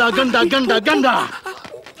 Ganda!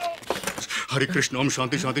 Hare Krishna, Om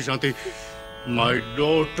Shanti. My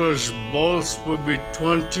daughter's balls will be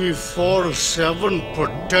 24/7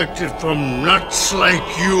 protected from nuts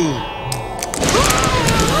like you.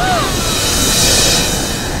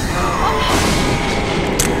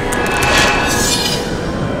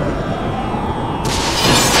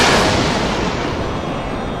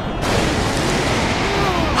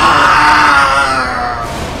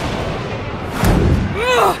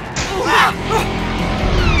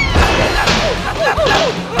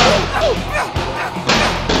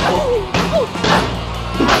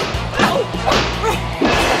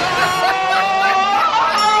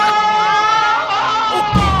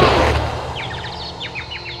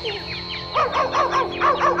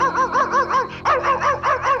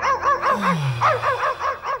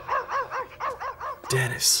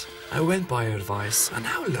 Dennis, I went by your advice, and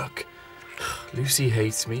now look. Lucy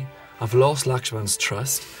hates me, I've lost Lakshman's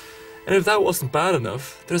trust, and if that wasn't bad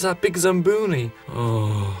enough, there's that big Zamboni.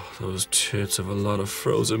 Oh, those tits have a lot of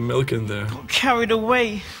frozen milk in there. Got carried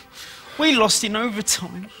away. We lost in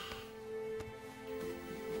overtime.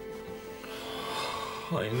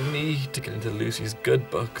 I need to get into Lucy's good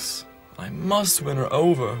books. I must win her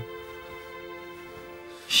over.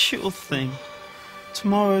 Sure thing.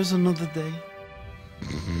 Tomorrow's another day.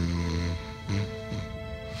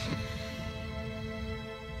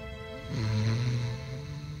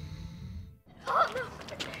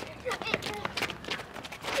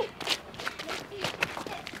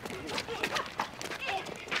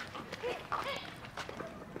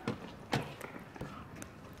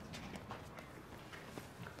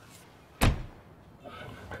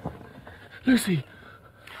 Lucy,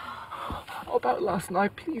 how about last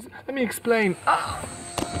night? Please, let me explain.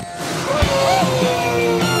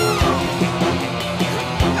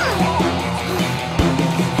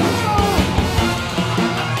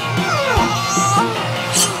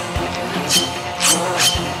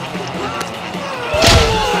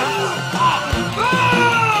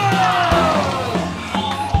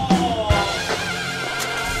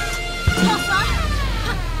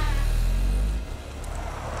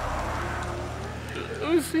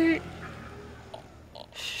 Lucy.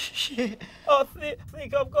 Shit, I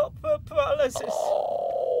think I've got paralysis.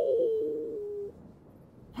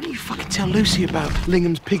 Why don't you fucking tell Lucy about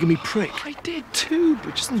Lingham's pygmy prick? I did too,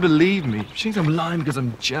 but she doesn't believe me. She thinks I'm lying because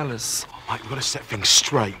I'm jealous. Mate, we've got to set things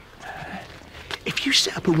straight. If you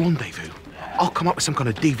set up a rendezvous, I'll come up with some kind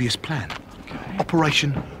of devious plan. Okay.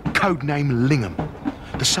 Operation Codename Lingham.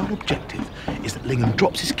 The sole objective is that Lingham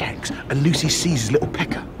drops his kegs and Lucy sees his little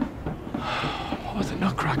pecker. What was it,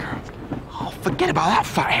 Nutcracker? Oh, forget about that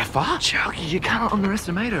fat heifer. Jokey, you can't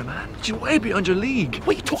underestimate her, man. She's way beyond your league.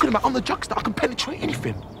 What are you talking about? On the jugs that I can penetrate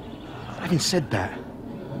anything. Having said that,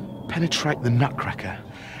 penetrate the Nutcracker.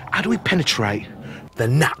 How do we penetrate the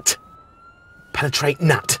nut? Penetrate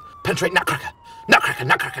nut. Penetrate Nutcracker.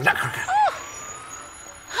 Nutcracker.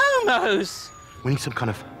 Homos! We need some kind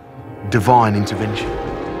of divine intervention.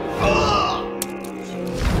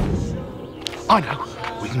 I know.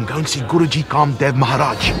 We can go and see Guruji Kamdev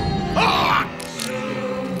Maharaj.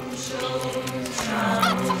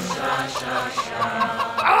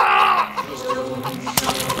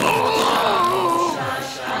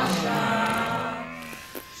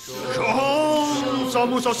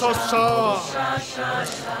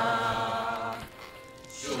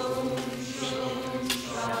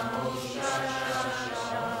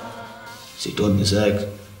 She don't miss egg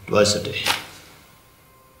twice a day.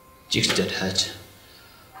 Chicks that hatch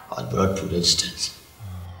are brought to resistance.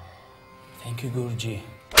 Thank you, Guruji.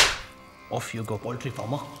 Off you go, poultry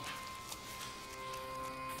farmer.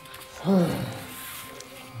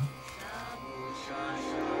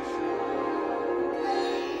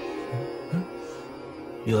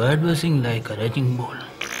 You're adversing like a raging bull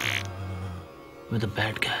with a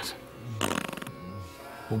bad gas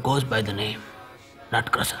who goes by the name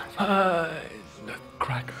Nutcracker.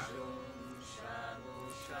 Nutcracker.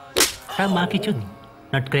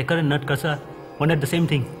 Nutcracker and Nutcracker, one and the same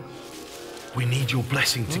thing. We need your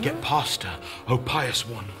blessing to get past her, oh pious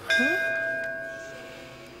one.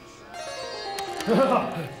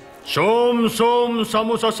 Som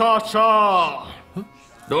Samusasasa.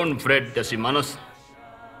 Don't fret, Decimanus.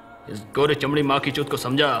 इस गोरे चमड़ी माँ की चूत को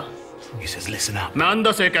समझा? He says, listen up. मैं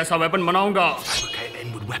अंदर से एक ऐसा वेपन बनाऊंगा। Okay,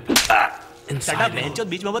 inward weapon. Inside me.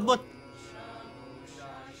 बीच में मत बोल।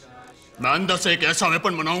 मैं अंदर से एक ऐसा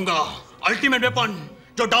वेपन बनाऊंगा, अल्टीमेट वेपन,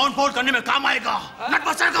 जो डाउनफॉल करने में काम आएगा, नट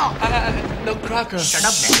बसेगा। No cracker. Shut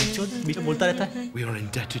up, man. बीच में बोलता रहता है। We are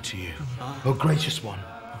indebted to you, oh gracious one.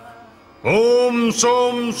 Om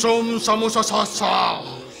som som samusa sasa.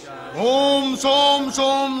 Om som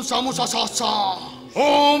som samusa sasa.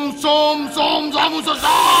 Om som som samusa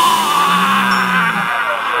sasa.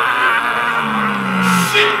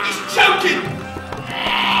 Shit, he's choking.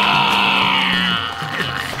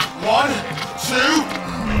 1, 2,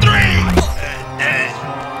 3.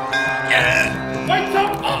 Wake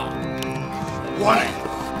up. 1,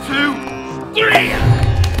 2, 3.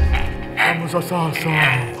 Samusa sasa.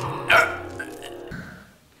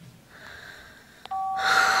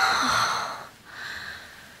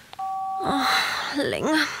 Ling,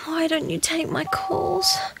 why don't you take my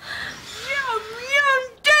calls? Yum, yum,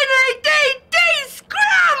 day,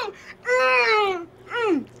 scrum!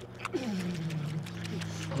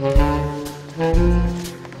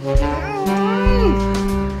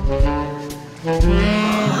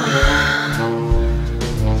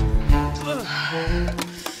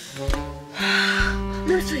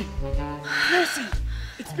 Lucy! Lucy!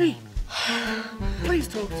 It's me! Please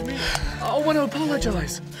talk to me. I want to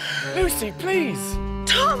apologize. Lucy, please!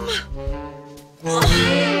 Tom!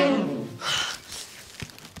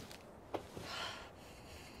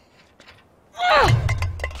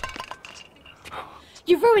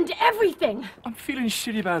 You've ruined everything! I'm feeling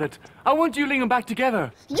shitty about it. I want you and Lingham back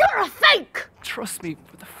together. You're a fake! Trust me,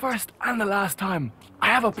 for the first and the last time, I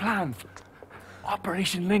have a plan.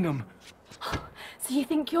 Operation Lingham. So you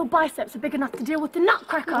think your biceps are big enough to deal with the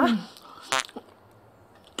nutcracker?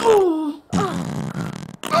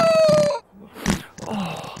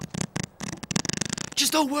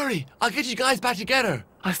 Just don't worry. I'll get you guys back together.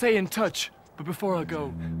 I'll stay in touch. But before I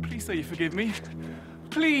go, please say you forgive me.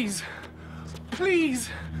 Please. Please.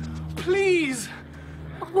 Please.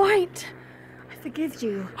 All right. I forgive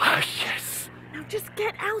you. Ah, yes. Now just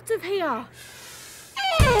get out of here.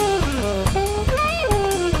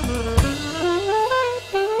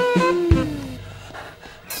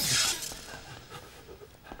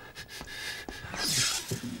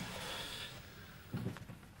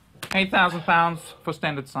 £8,000 for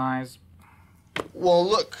standard size. Well,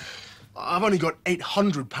 look, I've only got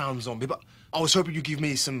 £800 on me, but I was hoping you'd give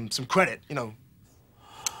me some credit, you know.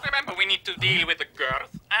 Remember, we need to deal with the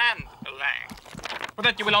girth and the length. For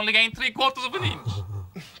that, you will only gain 3/4 of an inch.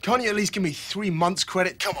 Can't you at least give me 3 months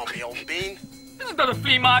credit? Come on, me old bean. This is not a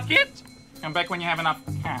flea market. Come back when you have enough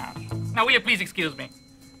cash. Now, will you please excuse me?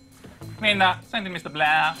 Linda, send in Mr.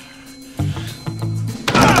 Blair.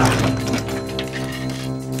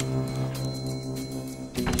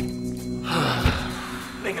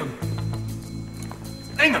 Lingham.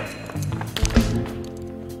 Lingham!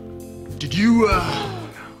 Did you,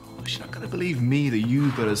 She's not gonna believe me that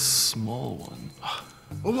you got a small one.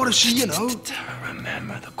 Well, what if she, you know?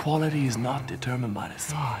 Remember, the quality is not determined by the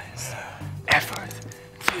size. Effort,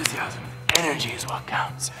 enthusiasm, energy is what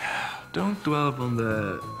counts. Don't dwell upon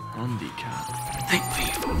the handicap. Think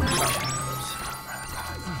people.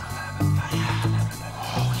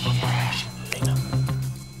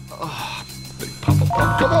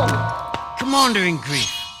 Commander in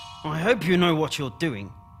grief, I hope you know what you're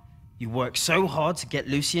doing. You worked so hard to get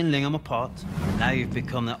Lucy and Lingham apart. Now you've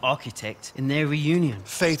become the architect in their reunion.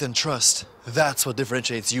 Faith and trust. That's what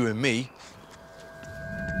differentiates you and me.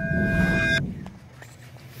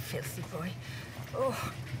 Filthy boy.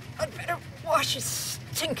 Oh, I'd better wash his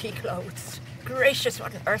stinky clothes. Gracious,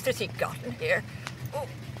 what on earth has he gotten here? Oh.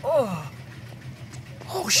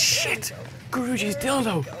 Oh, shit! Guruji's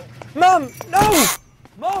dildo. Mum, no!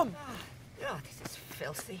 Mum! Oh, this is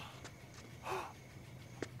filthy.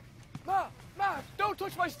 Ma, don't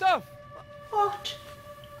touch my stuff! What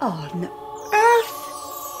on earth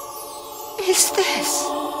is this?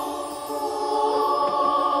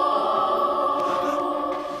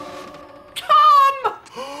 Tom!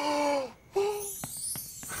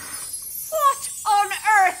 What on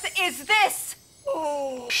earth is this?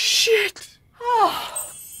 Oh, shit! Oh.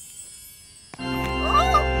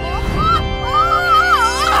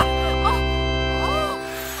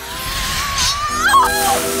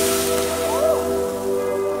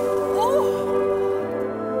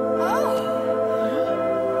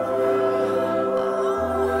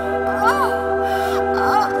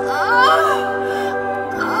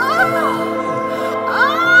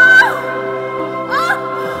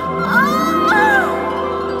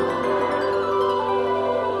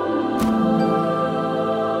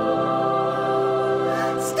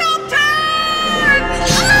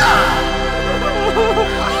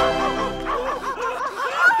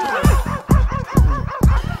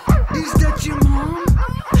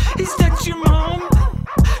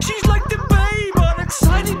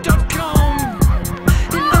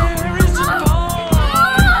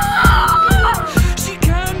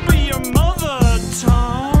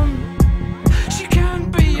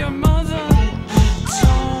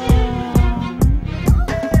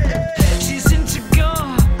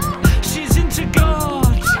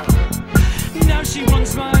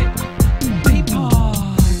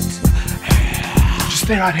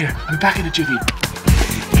 stay right here. I'll be back in a jiffy.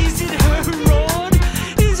 Is it her rod?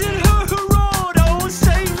 Is it her rod? Oh,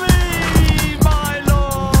 save me, my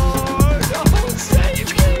lord! Oh,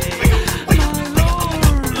 save me, my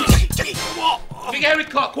lord! Jackie, what? Big Eric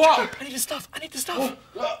cock, what? I need the stuff. I need the stuff.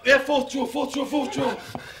 Yeah, fourth drawer.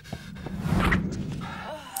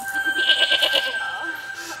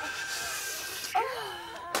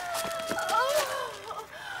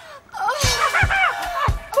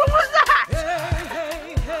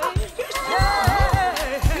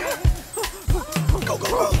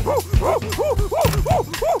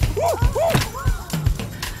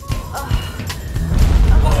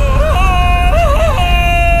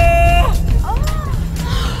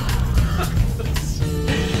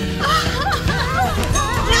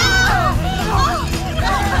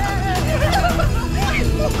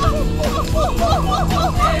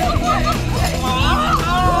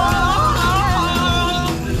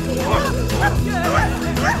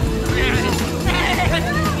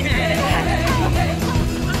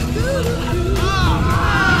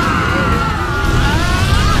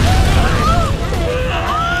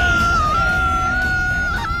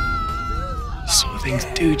 Some things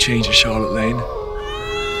do change at Charlotte Lane.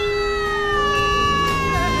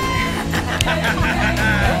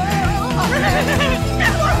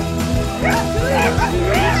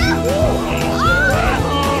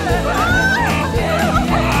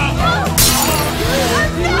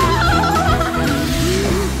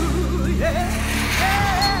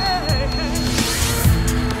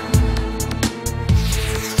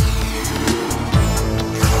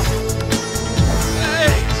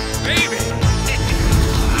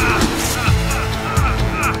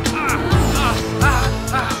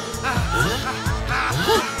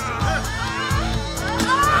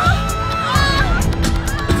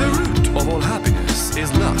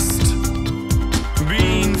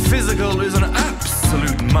 Physical is an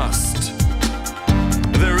absolute must.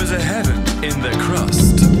 There is a heaven in their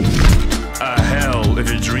crust, a hell if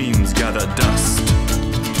your dreams gather dust.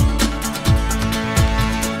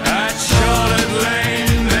 At Charlotte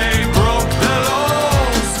Lane they broke the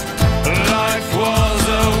laws. Life was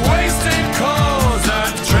a wasted cause.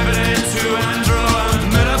 Attributed to andro and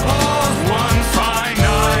menopause. One fine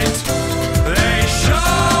night they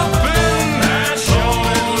sharpened at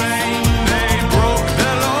Charlotte Lane. They broke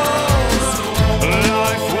the laws.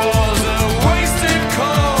 Life was a wasted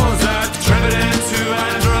cause. Attributed to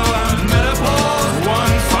andro and menopause.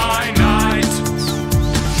 One fine night.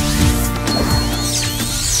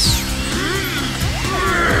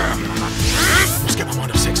 Must get my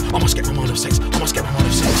mind off sex. I must get my mind off sex. I must get my mind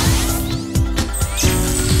off sex.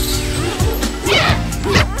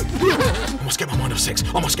 I must get my mind off sex.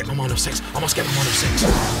 I must get my mind off sex. I must get my mind off sex.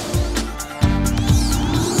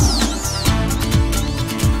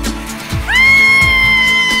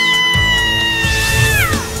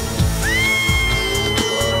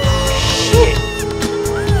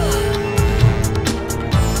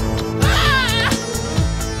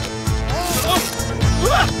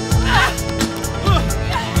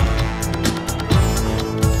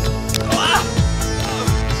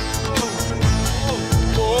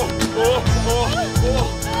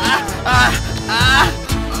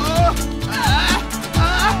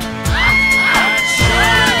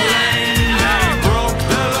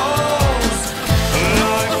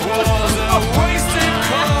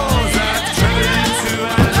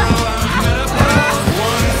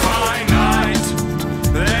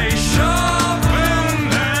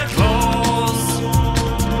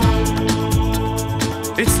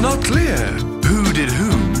 It's not clear who did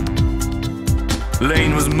whom.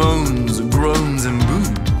 Lane was moans, groans and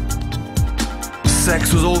boom.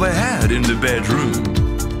 Sex was all they had in the bedroom.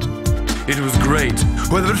 It was great,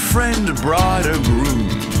 whether it friend, bride or groom.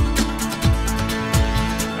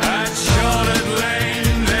 At Charlotte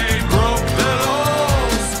Lane they broke the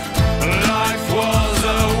laws. Life was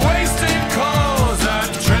a wasted cause.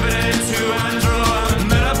 Attributed to andro and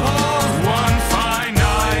menopause. One fine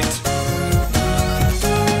night.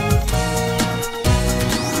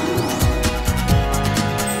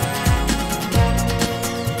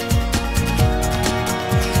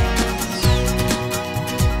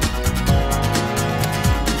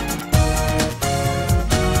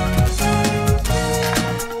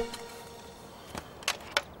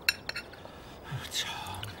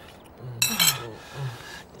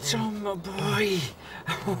 Tom, my boy.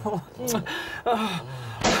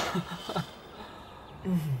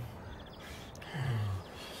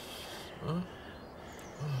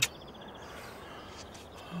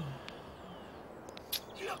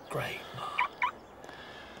 You look great.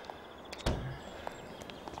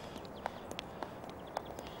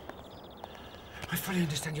 I fully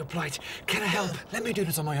understand your plight. Can I help? Let me do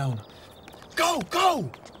this on my own. Go!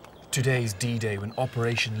 Go! Today's D-Day when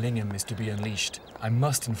Operation Lingham is to be unleashed. I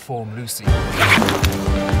must inform Lucy.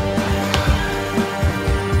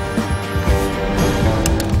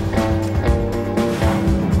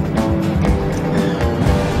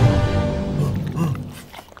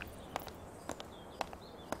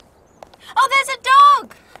 Oh, there's a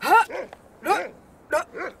dog!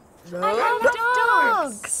 I love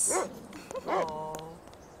dogs.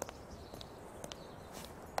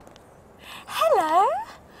 Hello.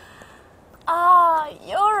 Oh,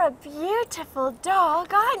 you're a beautiful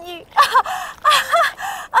dog, aren't you?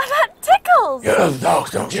 Oh, that tickles. You love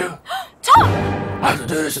dogs, don't you? Tom! I have to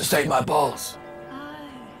do this to save my balls.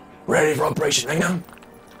 Ready for Operation Lingham?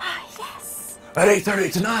 Yes. At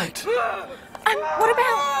 8:30 tonight. What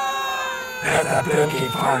about... Let that bill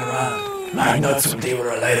keep firing around. My nuts will deal with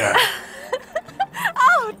her later.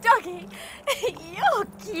 Oh, doggy, you're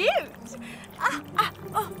cute.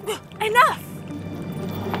 Enough.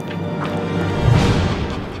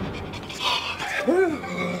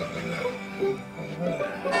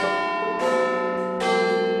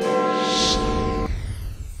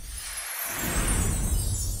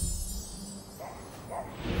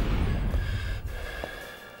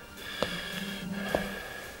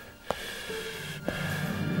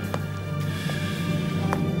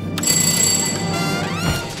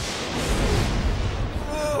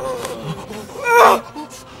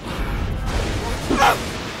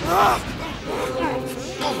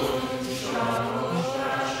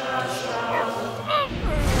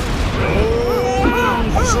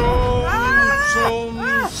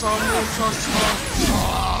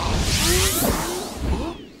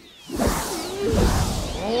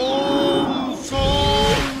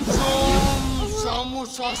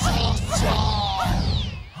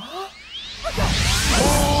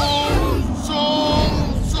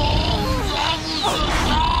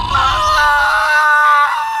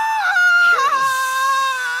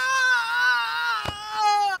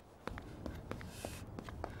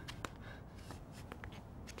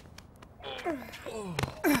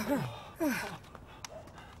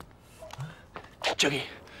 Juggy,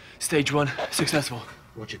 stage 1, successful.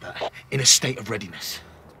 Roger that. In a state of readiness.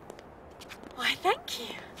 Why, thank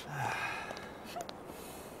you.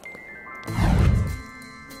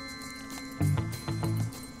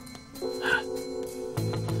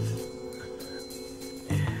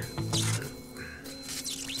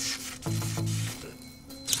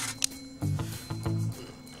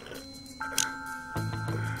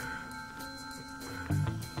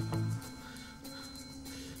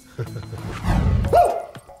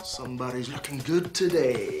 Somebody's looking good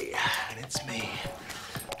today, and it's me.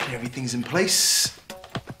 Everything's in place.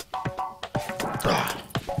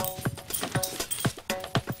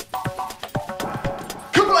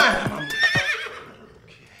 Kablam!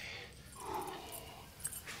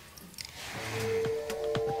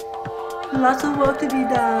 Lots of work to be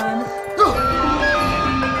done.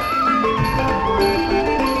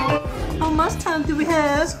 How much time do we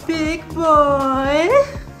have, big boy?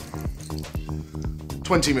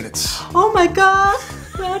 20 minutes. Oh my God!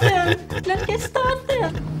 Well then, let's get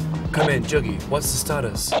started. Come in, Juggy. What's the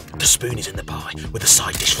status? The spoon is in the pie with a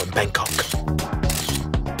side dish from Bangkok.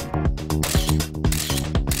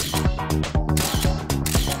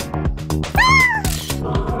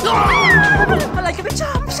 I like it.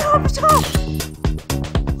 Chop.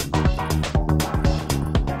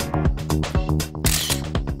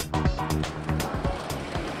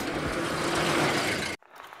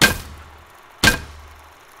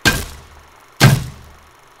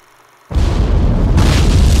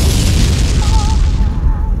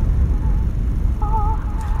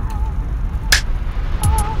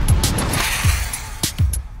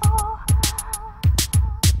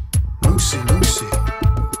 Lucy.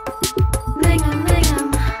 Lingham,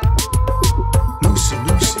 Lingham. Lucy.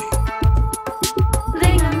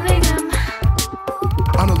 Lingham, Lingham.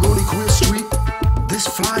 On a lonely queer street, this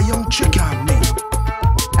fly young chick I meet.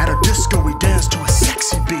 At a disco, we dance to a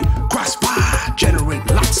sexy beat. Crossfire, generate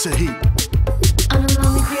lots of heat. On a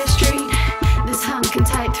lonely queer street, this hunk and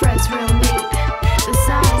tight thread's real neat. The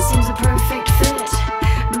size seems a perfect fit.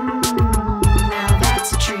 Now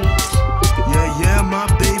that's a treat. Yeah, my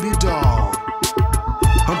baby doll.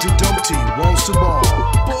 Humpty Dumpty wants to ball.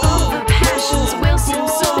 All the passions will seem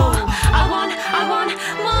sore. I want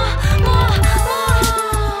more.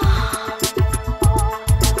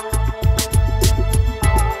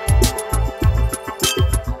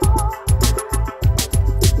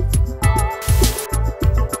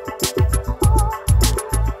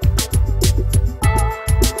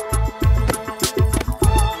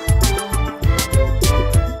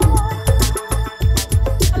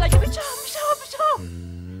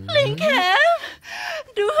 Linkham,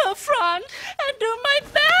 do her front and do my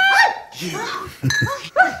back. You.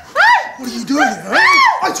 What are you doing here,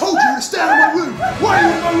 huh? I told you to stay out of my room. Why are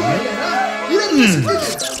you in my room again, huh? You didn't listen, did you?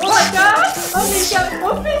 What, God? Oh, he's got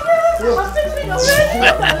more fingers. I'm fixing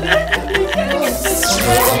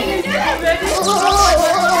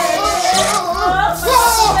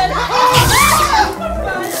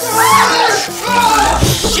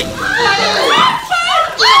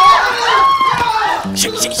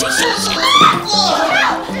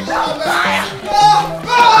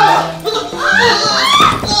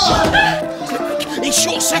He's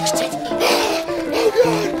short-sexted.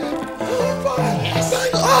 Oh, God. Yes.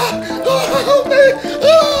 Help me.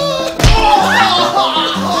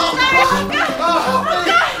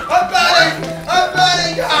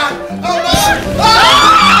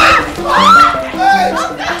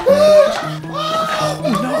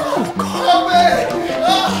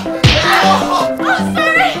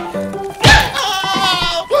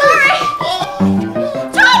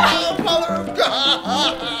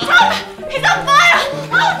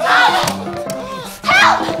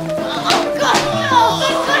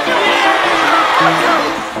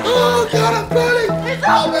 I'm burning.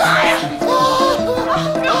 God.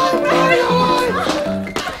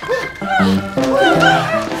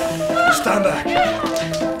 Stand back.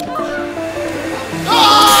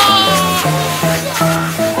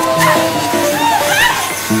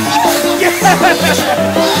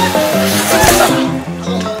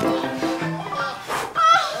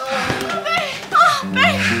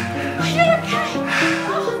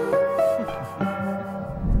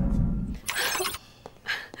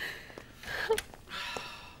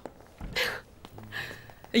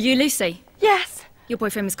 Are you Lucy? Yes. Your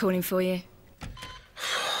boyfriend was calling for you.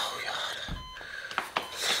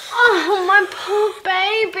 Oh, my poor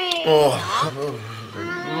baby.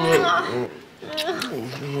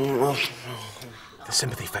 The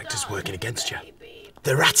sympathy factor's working against you.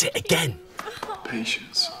 They're at it again.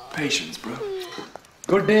 Patience. Patience, bro.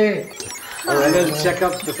 Good day. Annual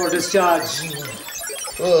checkup before discharge.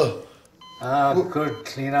 Good.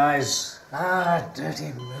 Clean eyes.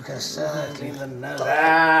 Dirty mucus. Clean the nose.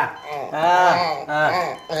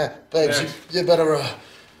 Babes, you better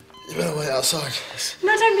wait outside.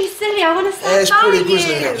 No, don't be silly. I want to Yeah, stand it's by pretty you.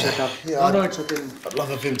 grisly out there. Yeah, No, it's okay. I'd love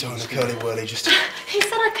a Vimto and a curly whirly just to... He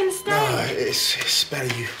said I can stay. No, it's better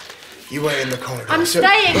you wait in the corridor. I'm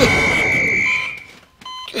staying.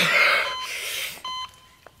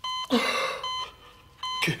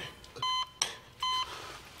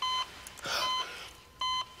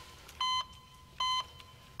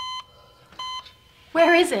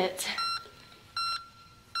 Where is it?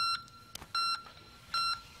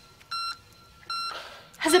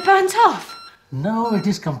 Has it burnt off? No, it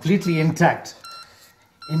is completely intact.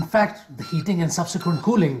 In fact, the heating and subsequent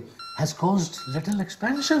cooling has caused little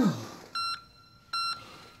expansion.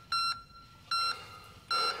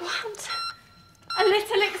 What? A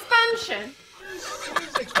little expansion?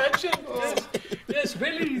 Expansion? Yes,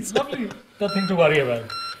 really, it's lovely. Nothing to worry about.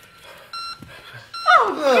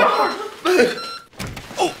 Oh, God!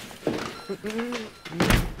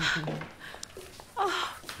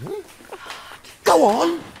 Go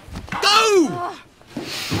on! Go!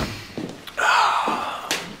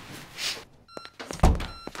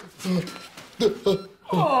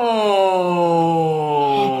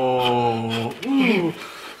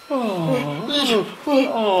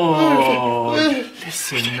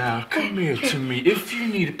 Listen now, come here to me. If you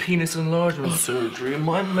need penis enlargement surgery,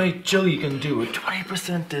 my mate Joey can do a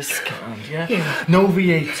 20% discount, yeah? No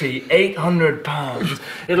VAT, £800.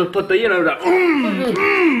 It'll put the,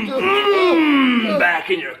 back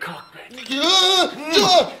in your cockpit.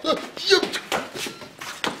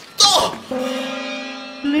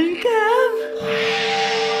 Lincoln?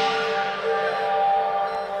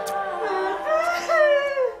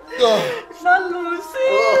 It's not Lucy.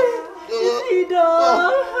 It's Ida.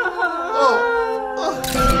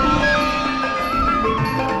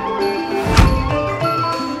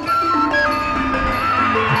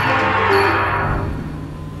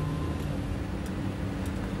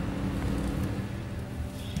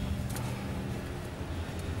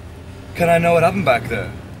 Can I know what happened back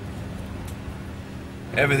there?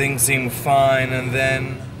 Everything seemed fine, and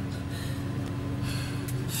then...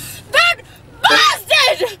 That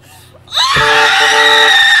bastard!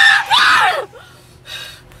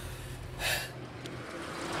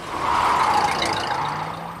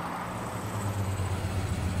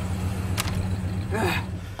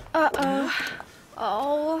 Uh-oh.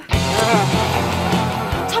 Oh.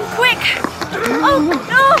 Tom, quick! Oh,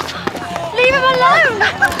 no! Leave him alone!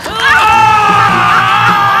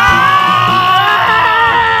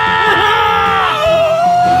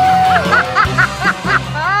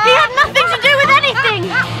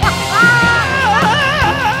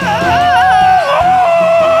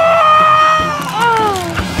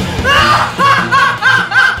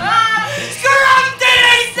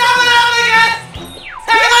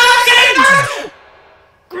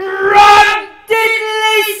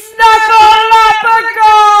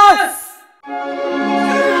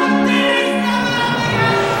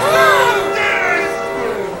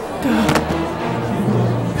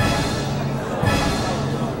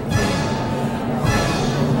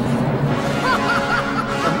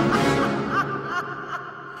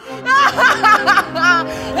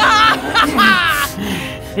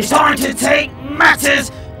 take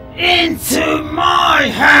matters into my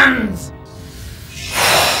hands!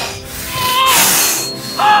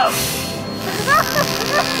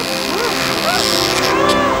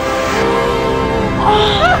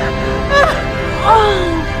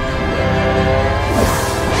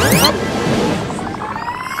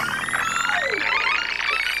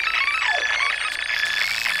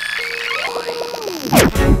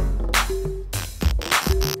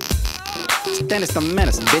 Dennis the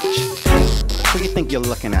Menace, bitch. Who you think you're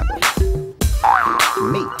looking at?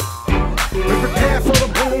 Me. We prepare for the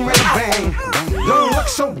boom and the bang. Don't look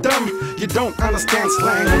so dumb, you don't understand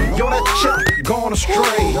slang. You're that chick gone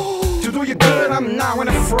astray. To do you good, I'm now in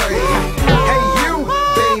a fray. Hey you,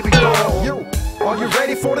 baby girl, you. Are you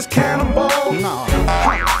ready for this cannonball? No.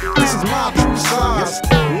 This is my true size.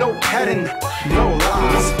 No petting, no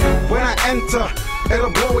lies. When I enter,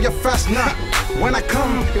 it'll blow your fast nut. When I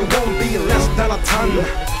come, it won't be less than a ton.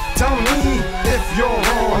 Tell me if you're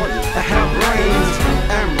wrong. I have brains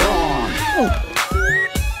and brawn.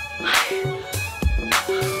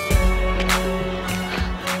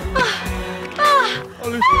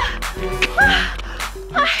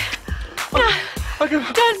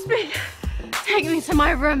 Gatsby, take me to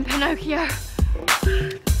my room, Pinocchio.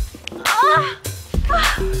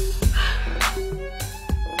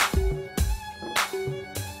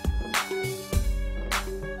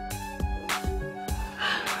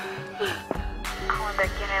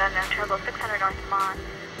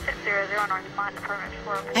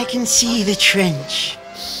 I can see the trench.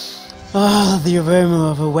 Ah, the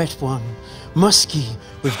aroma of a wet one. Musky,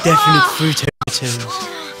 with definite fruit overtones.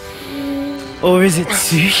 Or is it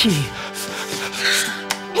sushi?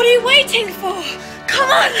 What are you waiting for? Come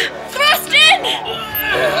on, thrust in!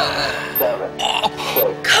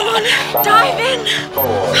 Come on, dive in!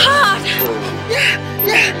 Hard!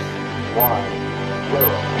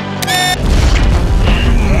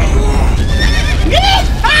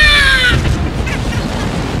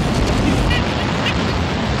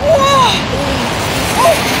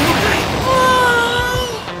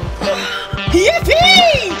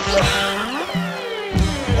 Yippee!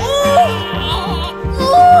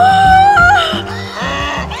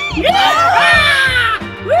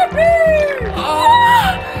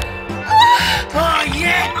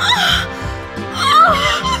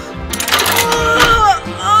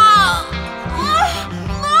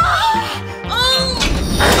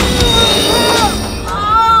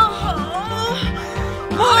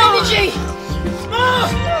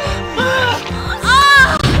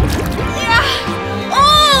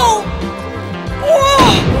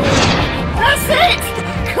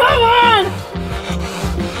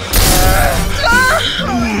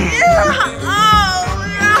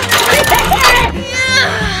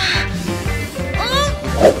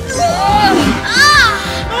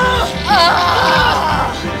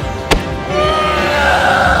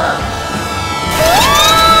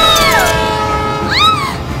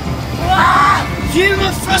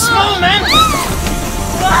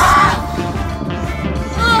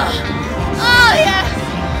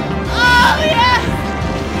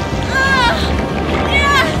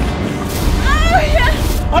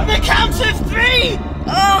 On the count of three!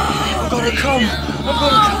 I've got to come. I've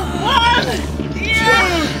got to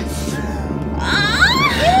come.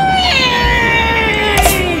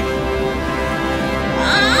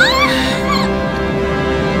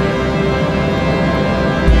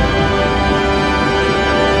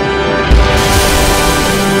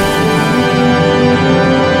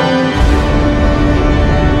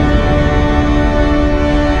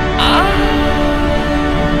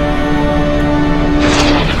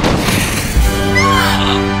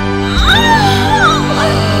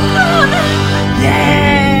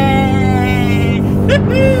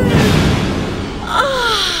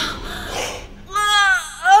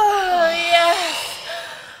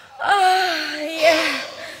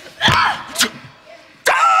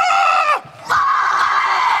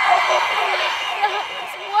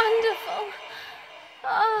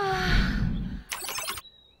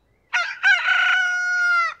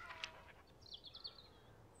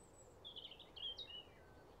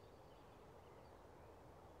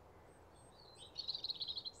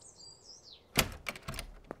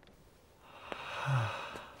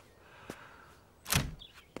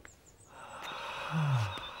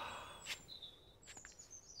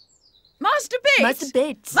 1, 2, Master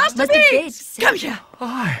Bates. Master Bates! Come here.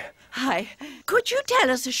 Hi. Hi. Could you tell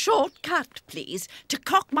us a shortcut, please, to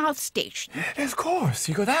Cockmouth Station? Of course.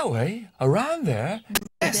 You go that way, around there.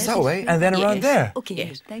 Yes, that way, and then around there. Okay.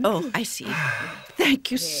 Yes. I see.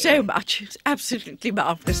 Thank you so much. It's absolutely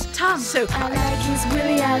marvellous. Tom. So I like his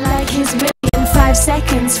Willie, I like his million. 5 5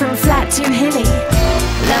 seconds from flat to hilly.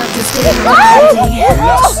 Love to stay around.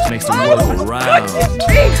 Lust makes the world go round.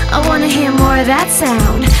 I wanna hear more of that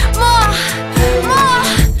sound. More, more,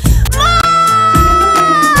 more.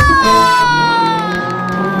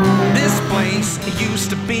 This place used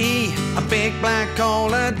to be a big black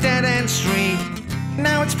hole, a dead-end street.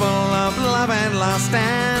 Now it's full of love and lust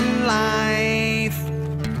and life.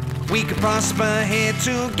 We could prosper here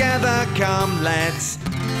together, come let's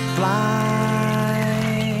fly.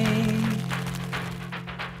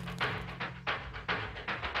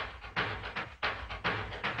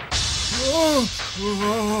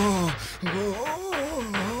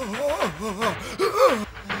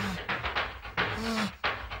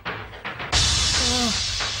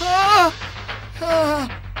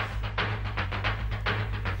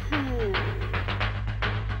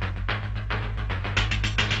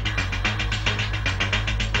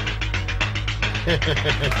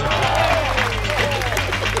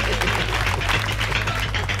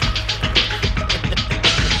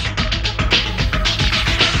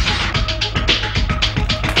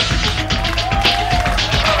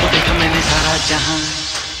 जहाँ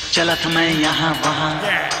चला था मैं यहाँ वहाँ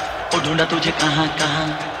ओ ढूंढा तुझे कहाँ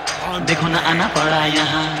कहाँ देखो ना आना पड़ा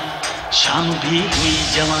यहाँ शाम भी हुई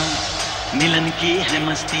जवां मिलन की है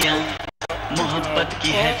मस्तियाँ मोहब्बत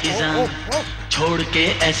की है फिजा छोड़ के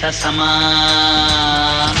ऐसा समा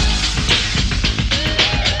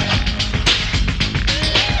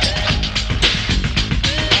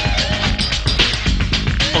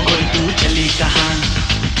ओ गोरी तू चली कहाँ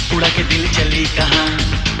उड़ा के दिल चली कहाँ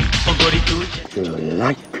ओ गोरी तू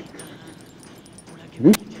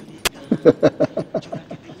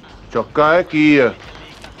चौका है कि